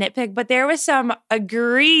is just a nitpick, but there was some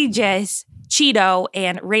egregious Cheeto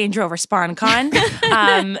and Range Rover SpawnCon.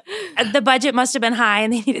 The budget must have been high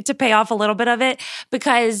and they needed to pay off a little bit of it,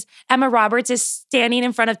 because Emma Roberts is standing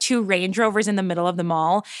in front of two Range Rovers in the middle of the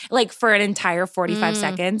mall, like for an entire 45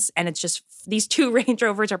 seconds. And it's just, these two Range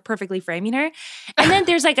Rovers are perfectly framing her. And then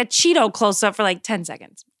there's like a Cheeto close up for like 10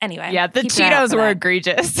 seconds. Anyway. Yeah, the Cheetos were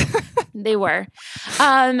egregious. They were.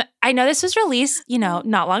 I know this was released,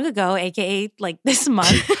 not long ago, aka like this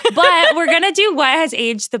month, but we're gonna do what has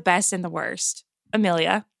aged the best and the worst.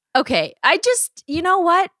 Amelia. Okay, you know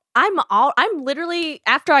what? I'm literally,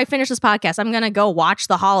 after I finish this podcast, I'm gonna go watch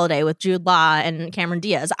The Holiday with Jude Law and Cameron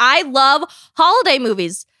Diaz. I love holiday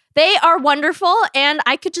movies. They are wonderful, and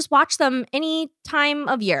I could just watch them any time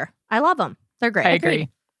of year. I love them. They're great. I agree.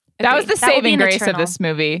 That was the saving grace of this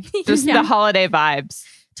movie. Just the holiday vibes.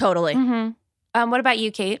 Totally. Mm-hmm. What about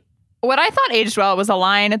you, Kate? What I thought aged well was a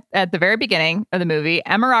line at the very beginning of the movie.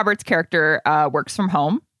 Emma Roberts' character works from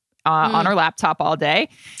home on her laptop all day.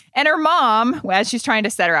 And her mom, as she's trying to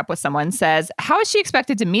set her up with someone, says, how is she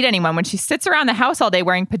expected to meet anyone when she sits around the house all day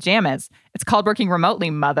wearing pajamas? It's called working remotely,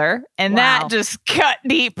 mother. And that just cut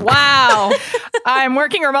deep. Wow. I'm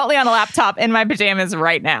working remotely on a laptop in my pajamas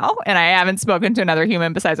right now. And I haven't spoken to another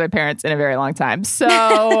human besides my parents in a very long time. So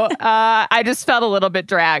I just felt a little bit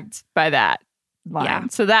dragged by that line. Yeah,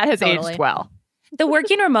 so that has aged well. The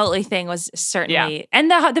working remotely thing was certainly,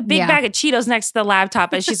 and the big bag of Cheetos next to the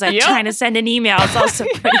laptop as she's like trying to send an email. It's also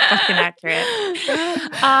pretty fucking accurate.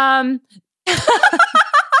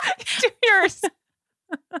 Do yours.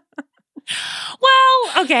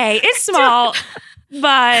 Well, okay, it's small,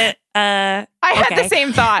 but I had the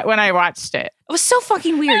same thought when I watched it. It was so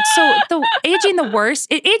fucking weird. So the aging the worst,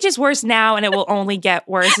 it ages worse now, and it will only get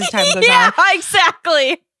worse as time goes on. Yeah,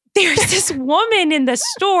 exactly. There's this woman in the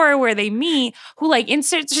store where they meet who like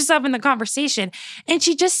inserts herself in the conversation. And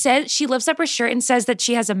she just said, she lifts up her shirt and says that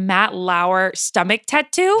she has a Matt Lauer stomach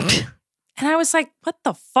tattoo. And I was like, what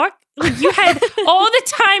the fuck? Like, you had all the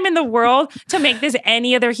time in the world to make this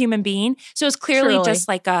any other human being. So it was clearly just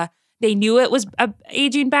like they knew it was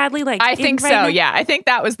aging badly. Like I think so. Yeah, I think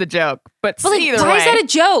that was the joke. But like, either why is that a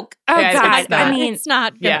joke? Oh God! I mean, it's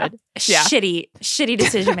not good. Yeah. Shitty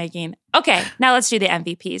decision making. Okay, now let's do the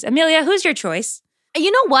MVPs. Amelia, who's your choice? You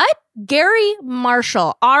know what? Gary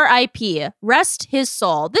Marshall, R.I.P. Rest his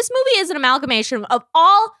soul. This movie is an amalgamation of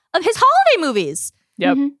all of his holiday movies.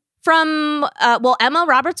 Yep. Mm-hmm. From, Emma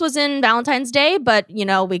Roberts was in Valentine's Day, but,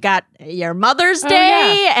 we got your Mother's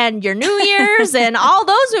Day and your New Year's and all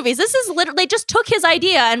those movies. This is literally, they just took his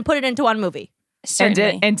idea and put it into one movie. And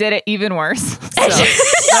did it even worse. So.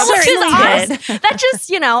 That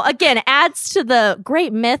just, again, adds to the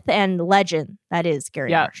great myth and legend that is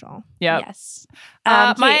Gary Marshall. Yep. Yes.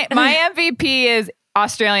 My MVP is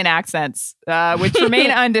Australian accents, which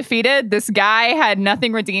remain undefeated. This guy had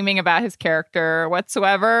nothing redeeming about his character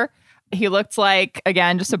whatsoever. He looked like,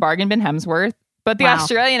 again, just a bargain bin Hemsworth. But the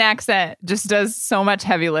Australian accent just does so much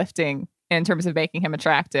heavy lifting in terms of making him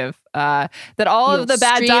attractive. That all of the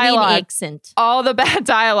bad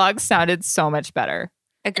dialogue sounded so much better.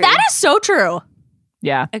 Agreed. That is so true.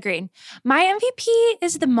 Yeah. Agreed. My MVP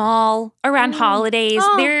is the mall around holidays.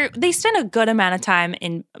 They spend a good amount of time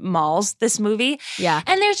in malls, this movie. Yeah.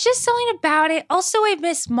 And there's just something about it. Also, I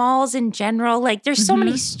miss malls in general. Like, there's so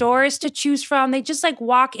many stores to choose from. They just, like,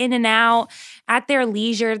 walk in and out at their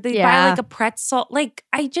leisure. They buy, like, a pretzel. Like,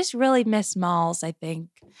 I just really miss malls, I think.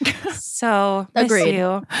 So, agreed. Miss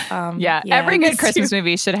you. Every good Christmas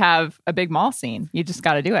movie should have a big mall scene. You just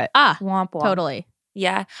got to do it. Womp womp. Totally.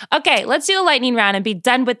 Yeah. Okay, let's do a lightning round and be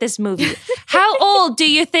done with this movie. How old do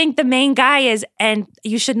you think the main guy is? And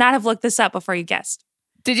you should not have looked this up before you guessed.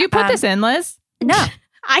 Did you put this in, Liz? No.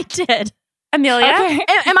 I did. Amelia? Okay.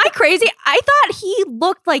 Am I crazy? I thought he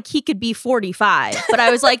looked like he could be 45, but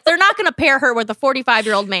I was like, they're not going to pair her with a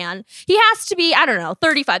 45-year-old man. He has to be,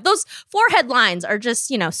 35. Those forehead lines are just,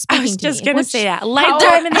 speaking to me. I was just going to say that.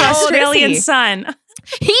 Lifetime in the Australian sun.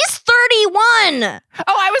 He's 31. Oh,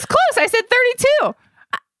 I was close. I said 32.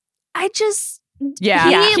 I just... Yeah.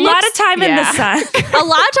 A lot of time in the sun. A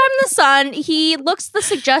lot of time in the sun. He looks the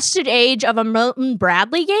suggested age of a Milton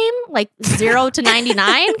Bradley game, like 0 to 99,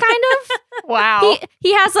 kind of. Wow.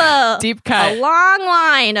 He has a deep cut, a long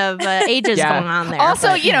line of ages going on there. Also,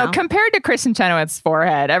 but, compared to Kristen Chenoweth's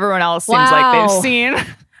forehead, everyone else seems like they've seen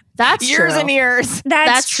that's years and years.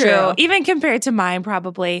 That's true. Even compared to mine,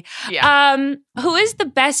 probably. Yeah. Who is the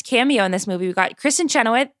best cameo in this movie? We got Kristen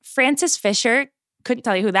Chenoweth, Frances Fisher. Couldn't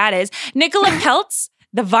tell you who that is. Nicola Peltz,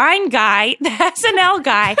 the Vine guy, the SNL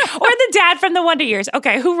guy, or the dad from the Wonder Years.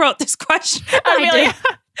 Okay, who wrote this question? Amelia. Amelia,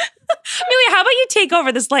 how about you take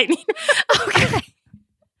over this lightning?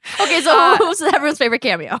 Okay, so who's everyone's favorite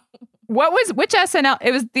cameo? Which SNL?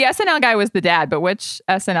 It was the SNL guy was the dad, but which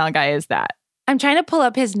SNL guy is that? I'm trying to pull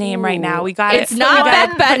up his name right now. We got It's not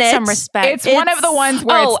Beck Bennett. Some respect. It's one of the ones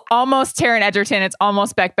where it's almost Taron Egerton. It's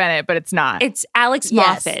almost Beck Bennett, but it's not. It's Alex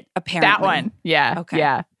Moffat, apparently. That one. Yeah. Okay.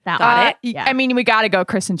 Yeah. Got it. Yeah. I mean, we got to go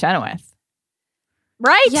Kristen Chenoweth.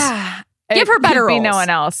 Right? Yeah. Give her better roles. Be no one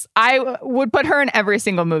else. I would put her in every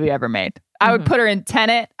single movie ever made. I would put her in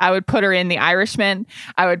Tenet. I would put her in The Irishman.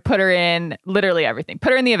 I would put her in literally everything.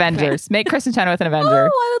 Put her in The Avengers. Make Kristen Chenoweth an Avenger.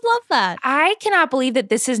 Oh, I would love that. I cannot believe that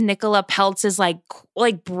this is Nicola Peltz's like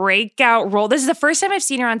breakout role. This is the first time I've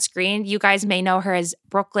seen her on screen. You guys may know her as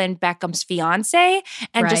Brooklyn Beckham's fiance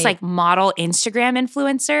and just like model Instagram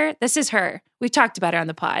influencer. This is her. We talked about her on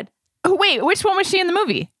the pod. Oh, wait, which one was she in the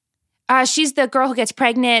movie? She's the girl who gets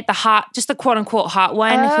pregnant, just the quote unquote hot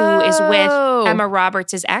one who is with Emma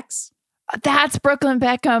Roberts' ex. That's Brooklyn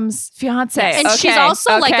Beckham's fiance. And she's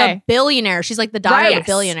also like a billionaire. She's like the daughter of a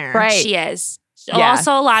billionaire. Right. She is. Yeah.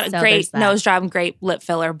 Also a lot of great nose job and great lip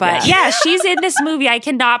filler. But she's in this movie. I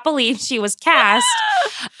cannot believe she was cast.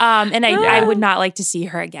 And I would not like to see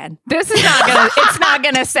her again. This is it's not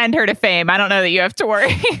gonna send her to fame. I don't know that you have to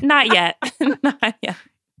worry. Not yet. Not yet.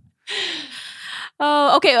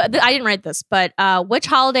 Oh, okay. I didn't write this, but which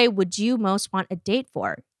holiday would you most want a date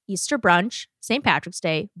for? Easter brunch, St. Patrick's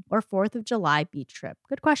Day, or 4th of July beach trip?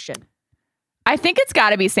 Good question. I think it's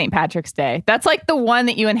got to be St. Patrick's Day. That's like the one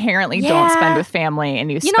that you inherently don't spend with family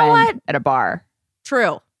and you spend at a bar.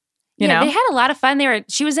 True. You know? They had a lot of fun.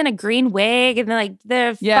 She was in a green wig and like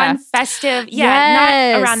the fun, festive.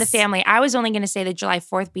 Yeah, not around the family. I was only going to say the July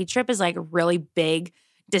 4th beach trip is like a really big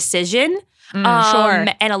decision. Sure.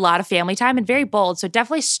 And a lot of family time and very bold. So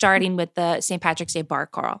definitely starting with the St. Patrick's Day bar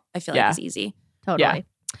crawl, I feel like is easy. Totally.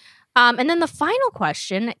 Yeah. And then the final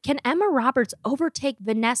question, can Emma Roberts overtake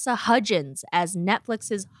Vanessa Hudgens as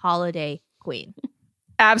Netflix's holiday queen?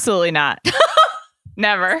 Absolutely not.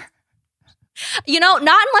 Never. Not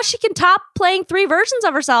unless she can top playing 3 versions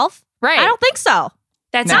of herself. Right. I don't think so.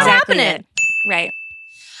 That's not exactly happening. Right.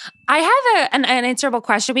 I have an unanswerable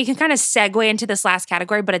question. We can kind of segue into this last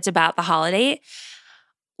category, but it's about the holiday.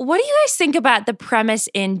 What do you guys think about the premise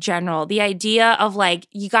in general? The idea of like,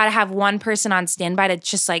 you got to have one person on standby to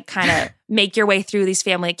just like kind of make your way through these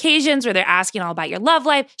family occasions where they're asking all about your love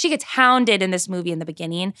life. She gets hounded in this movie in the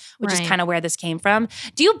beginning, which is kind of where this came from.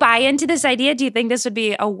 Do you buy into this idea? Do you think this would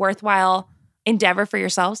be a worthwhile endeavor for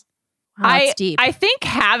yourselves? That's deep. I think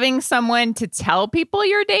having someone to tell people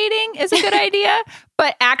you're dating is a good idea,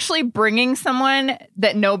 but actually bringing someone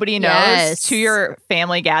that nobody knows to your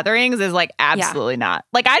family gatherings is like absolutely not.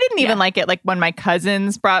 Like I didn't even like it. Like when my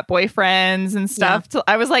cousins brought boyfriends and stuff,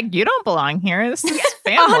 I was like, you don't belong here. This is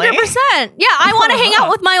family. 100%. Yeah, I want to hang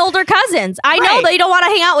out with my older cousins. I know they don't want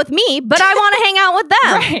to hang out with me, but I want to hang out with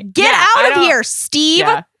them. Right. Get out of here, Steve.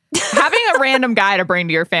 Yeah. Having a random guy to bring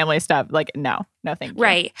to your family stuff, like, no, thank you.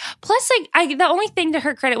 Right. Plus, like, the only thing to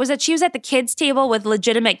her credit was that she was at the kids' table with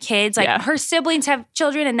legitimate kids. Like, her siblings have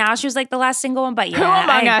children, and now she was like the last single one. But who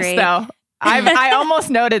among us, though? I almost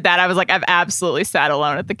noted that. I was like, I've absolutely sat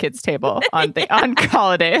alone at the kids' table on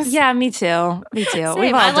holidays. Yeah, me too. Me too.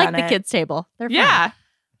 Same. I like the kids' table. They're fun. Yeah.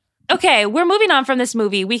 Okay, we're moving on from this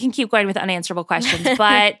movie. We can keep going with unanswerable questions,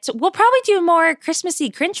 but we'll probably do more Christmassy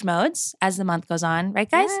cringe modes as the month goes on, right,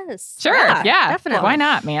 guys? Yes. Sure. Yeah, definitely. Why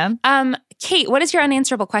not, man? Kate, what is your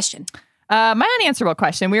unanswerable question? My unanswerable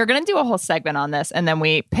question, we were going to do a whole segment on this, and then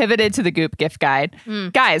we pivoted to the Goop gift guide.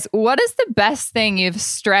 Guys, what is the best thing you've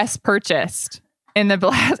stress purchased in the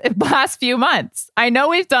last few months? I know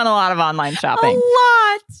we've done a lot of online shopping. A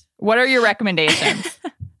lot. What are your recommendations?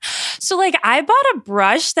 So, like, I bought a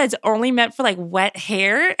brush that's only meant for, like, wet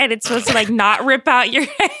hair, and it's supposed to, like, not rip out your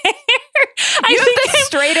hair. You have the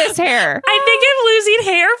straightest hair. I think I'm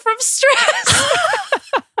losing hair from stress.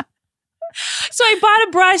 So I bought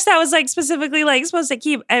a brush that was, like, specifically, like, supposed to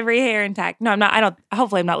keep every hair intact. No, I'm not.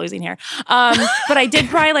 Hopefully I'm not losing hair. But I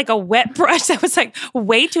did buy, like, a wet brush that was, like,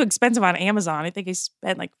 way too expensive on Amazon. I think I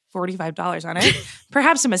spent, like, $45 on it.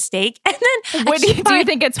 Perhaps a mistake. And then do you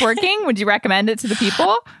think it's working? Would you recommend it to the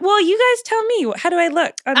people? Well, you guys tell me. How do I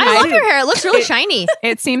look? I love your hair. It looks really shiny.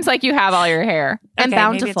 It seems like you have all your hair. And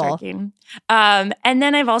bountiful. And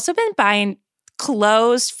then I've also been buying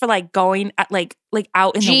clothes for like going like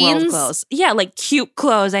out in jeans? The world clothes. Yeah, like cute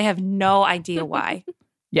clothes. I have no idea why.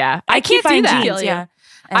 Yeah. I keep buying jeans. Yeah.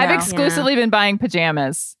 I've exclusively been buying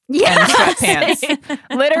pajamas and sweatpants.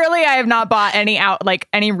 Literally, I have not bought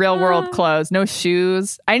any real world clothes. No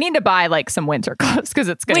shoes. I need to buy like some winter clothes because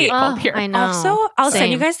it's going to get cold here. I know. Also, I'll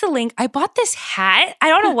send you guys the link. I bought this hat. I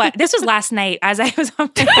don't know what. This was last night as I was on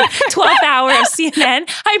my 12th hour of CNN.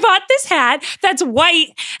 I bought this hat that's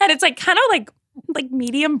white and it's like kind of like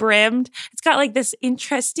medium brimmed. It's got like this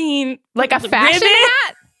interesting like a fashion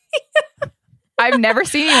hat. I've never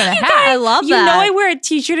seen you in a hat. I love that. You know I wear a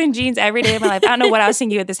t-shirt and jeans every day of my life. I don't know what I was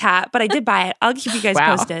thinking with this hat, but I did buy it. I'll keep you guys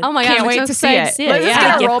posted. Oh my God. Can't wait to see it. Let's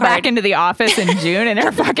just get roll back into the office in June in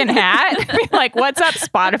her fucking hat. Be like, what's up,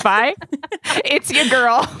 Spotify? It's your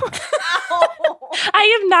girl.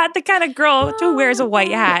 I am not the kind of girl who wears a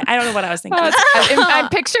white hat. I don't know what I was thinking. I'm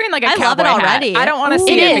picturing like a cowboy love it already. hat. I don't want to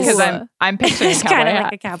see it because I'm picturing it's a cowboy kind of hat.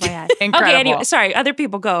 like a cowboy hat. Incredible. Okay, anyway, sorry. Other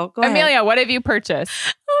people go Amelia, ahead. what have you purchased?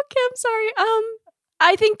 Okay, I'm sorry.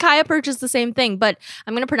 I think Kaya purchased the same thing, but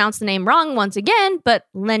I'm going to pronounce the name wrong once again. But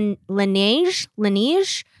Laneige,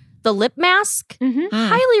 the lip mask,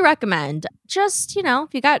 highly recommend. Just,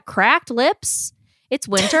 if you got cracked lips, it's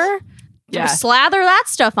winter. Slather that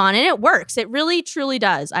stuff on and it works. It really, truly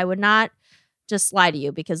does. I would not just lie to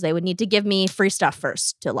you because they would need to give me free stuff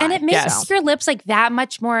first to lie. And it makes your lips like that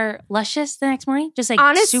much more luscious the next morning. Just like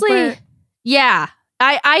honestly, super. Yeah.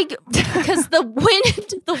 I because the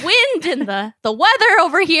wind and the weather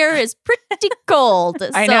over here is pretty cold.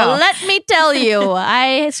 I know. Let me tell you,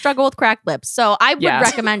 I struggle with cracked lips. So I would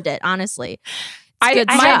recommend it, honestly.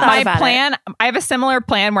 My plan, I have a similar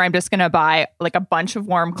plan where I'm just going to buy like a bunch of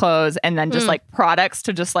warm clothes and then just like products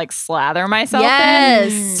to just like slather myself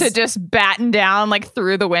in to just batten down like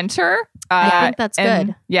through the winter. I think that's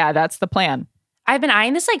good. Yeah, that's the plan. I've been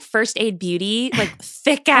eyeing this like First Aid Beauty, like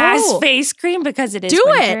thick ass face cream because it is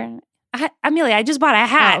winter. Amelia, I just bought a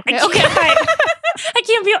hat. Oh, okay. I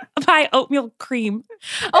can't buy oatmeal cream.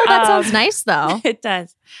 Oh, that sounds nice though. It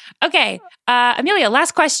does. Okay. Amelia,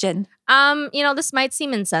 last question. This might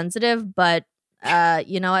seem insensitive, but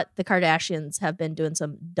you know what? The Kardashians have been doing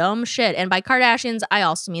some dumb shit. And by Kardashians, I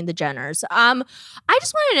also mean the Jenners. I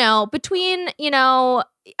just want to know between,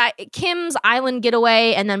 Kim's island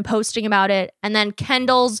getaway and then posting about it, and then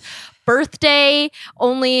Kendall's birthday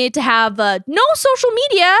only to have no social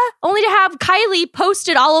media, only to have Kylie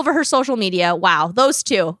posted all over her social media. Wow, those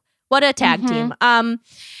two. What a tag team.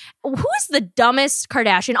 Who is the dumbest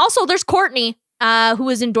Kardashian? Also, there's Kourtney, who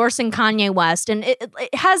is endorsing Kanye West, and it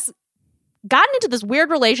has gotten into this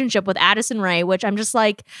weird relationship with Addison Rae, which I'm just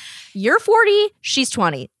like, you're 40, she's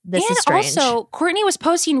 20. This is strange. And also, Kourtney was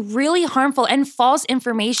posting really harmful and false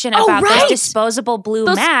information about those disposable blue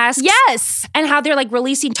masks. Yes. And how they're like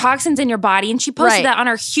releasing toxins in your body. And she posted that on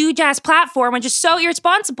her huge ass platform, which is so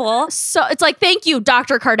irresponsible. So it's like, thank you,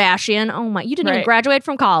 Dr. Kardashian. Oh my, you didn't even graduate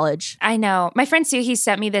from college. I know. My friend Sue, he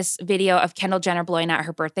sent me this video of Kendall Jenner blowing out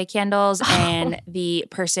her birthday candles and the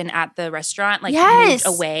person at the restaurant like moved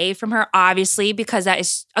away from her, obviously, because that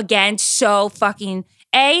is, again, so fucking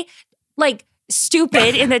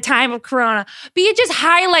stupid in the time of Corona. But it just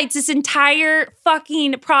highlights this entire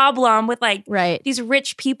fucking problem with these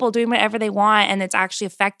rich people doing whatever they want, and it's actually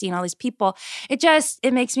affecting all these people.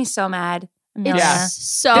 It makes me so mad. It's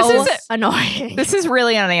so annoying. This is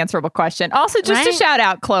really an unanswerable question. Also, just to shout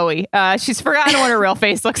out Khloe. She's forgotten what her real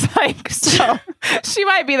face looks like. So she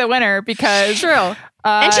might be the winner because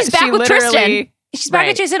and she's back with Tristan. She's back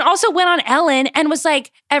at Jason. Also went on Ellen and was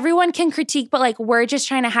like, everyone can critique, but we're just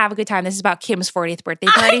trying to have a good time. This is about Kim's 40th birthday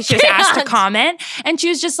party. She was asked to comment. And she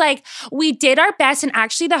was just like, we did our best. And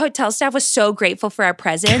actually the hotel staff was so grateful for our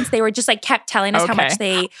presence. They were just kept telling us how much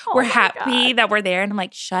they were happy that we're there. And I'm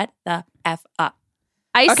like, shut the F up.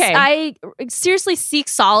 I seriously seek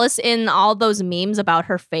solace in all those memes about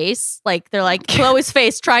her face. They're like, Khloe's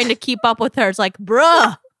face trying to keep up with her. It's like,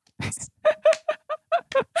 bruh.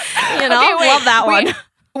 Love that one.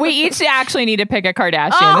 We each actually need to pick a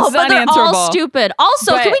Kardashian. Oh, this is but they're unanswerable. all stupid.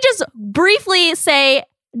 Also, can we just briefly say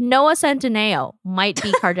Noah Centineo might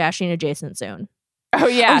be Kardashian adjacent soon? Oh,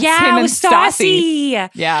 yeah. Him and Stassi.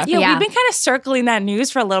 Yeah, we've been kind of circling that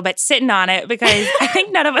news for a little bit, sitting on it, because I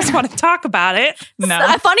think none of us want to talk about it. No.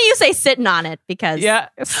 Funny you say sitting on it, because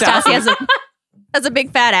Stassi has a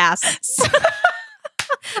big fat ass.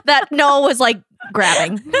 That Noah was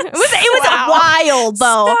grabbing. It was wild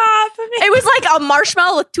though. Stop. It was like a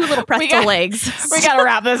marshmallow with two little pretzel legs. We gotta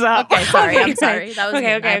wrap this up. Okay, sorry. I'm sorry. That was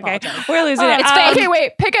okay. We're losing it. It's fake. Okay,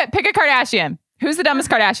 wait. Pick a Kardashian. Who's the dumbest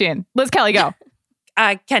Kardashian? Liz Kelly, go.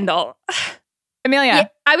 Kendall. Amelia. Yeah,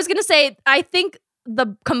 I was gonna say, I think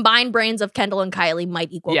the combined brains of Kendall and Kylie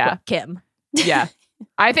might equal Kim. Yeah.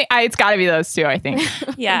 I think it's got to be those two. I think.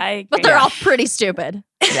 Yeah, I agree. But they're all pretty stupid.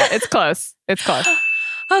 Yeah, it's close. It's close.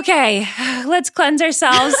 Okay, let's cleanse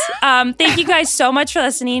ourselves. Thank you guys so much for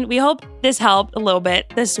listening. We hope this helped a little bit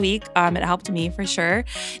this week. It helped me for sure.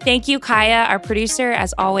 Thank you, Kaya, our producer.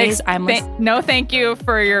 As always, no thank you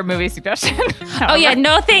for your movie suggestion. Oh yeah,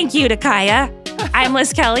 no thank you to Kaya. I'm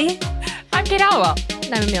Liz Kelly. I'm Kate Halliwell.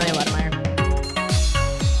 And I'm Amelia Wedemeyer.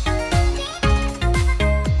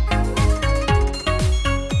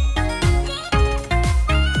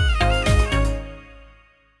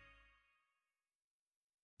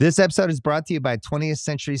 This episode is brought to you by 20th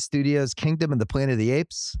Century Studios' Kingdom of the Planet of the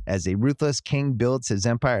Apes. As a ruthless king builds his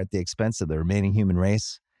empire at the expense of the remaining human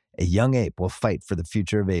race, a young ape will fight for the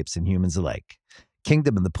future of apes and humans alike.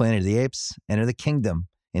 Kingdom of the Planet of the Apes. Enter the kingdom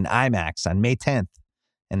in IMAX on May 10th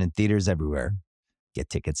and in theaters everywhere. Get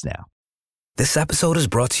tickets now. This episode is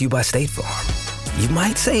brought to you by State Farm. You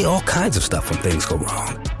might say all kinds of stuff when things go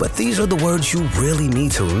wrong, but these are the words you really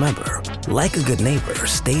need to remember. Like a good neighbor,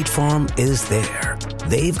 State Farm is there.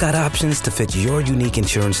 They've got options to fit your unique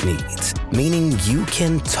insurance needs, meaning you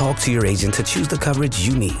can talk to your agent to choose the coverage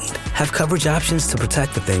you need, have coverage options to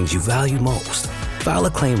protect the things you value most, file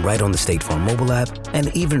a claim right on the State Farm mobile app,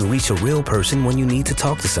 and even reach a real person when you need to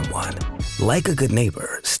talk to someone. Like a good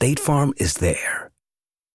neighbor, State Farm is there.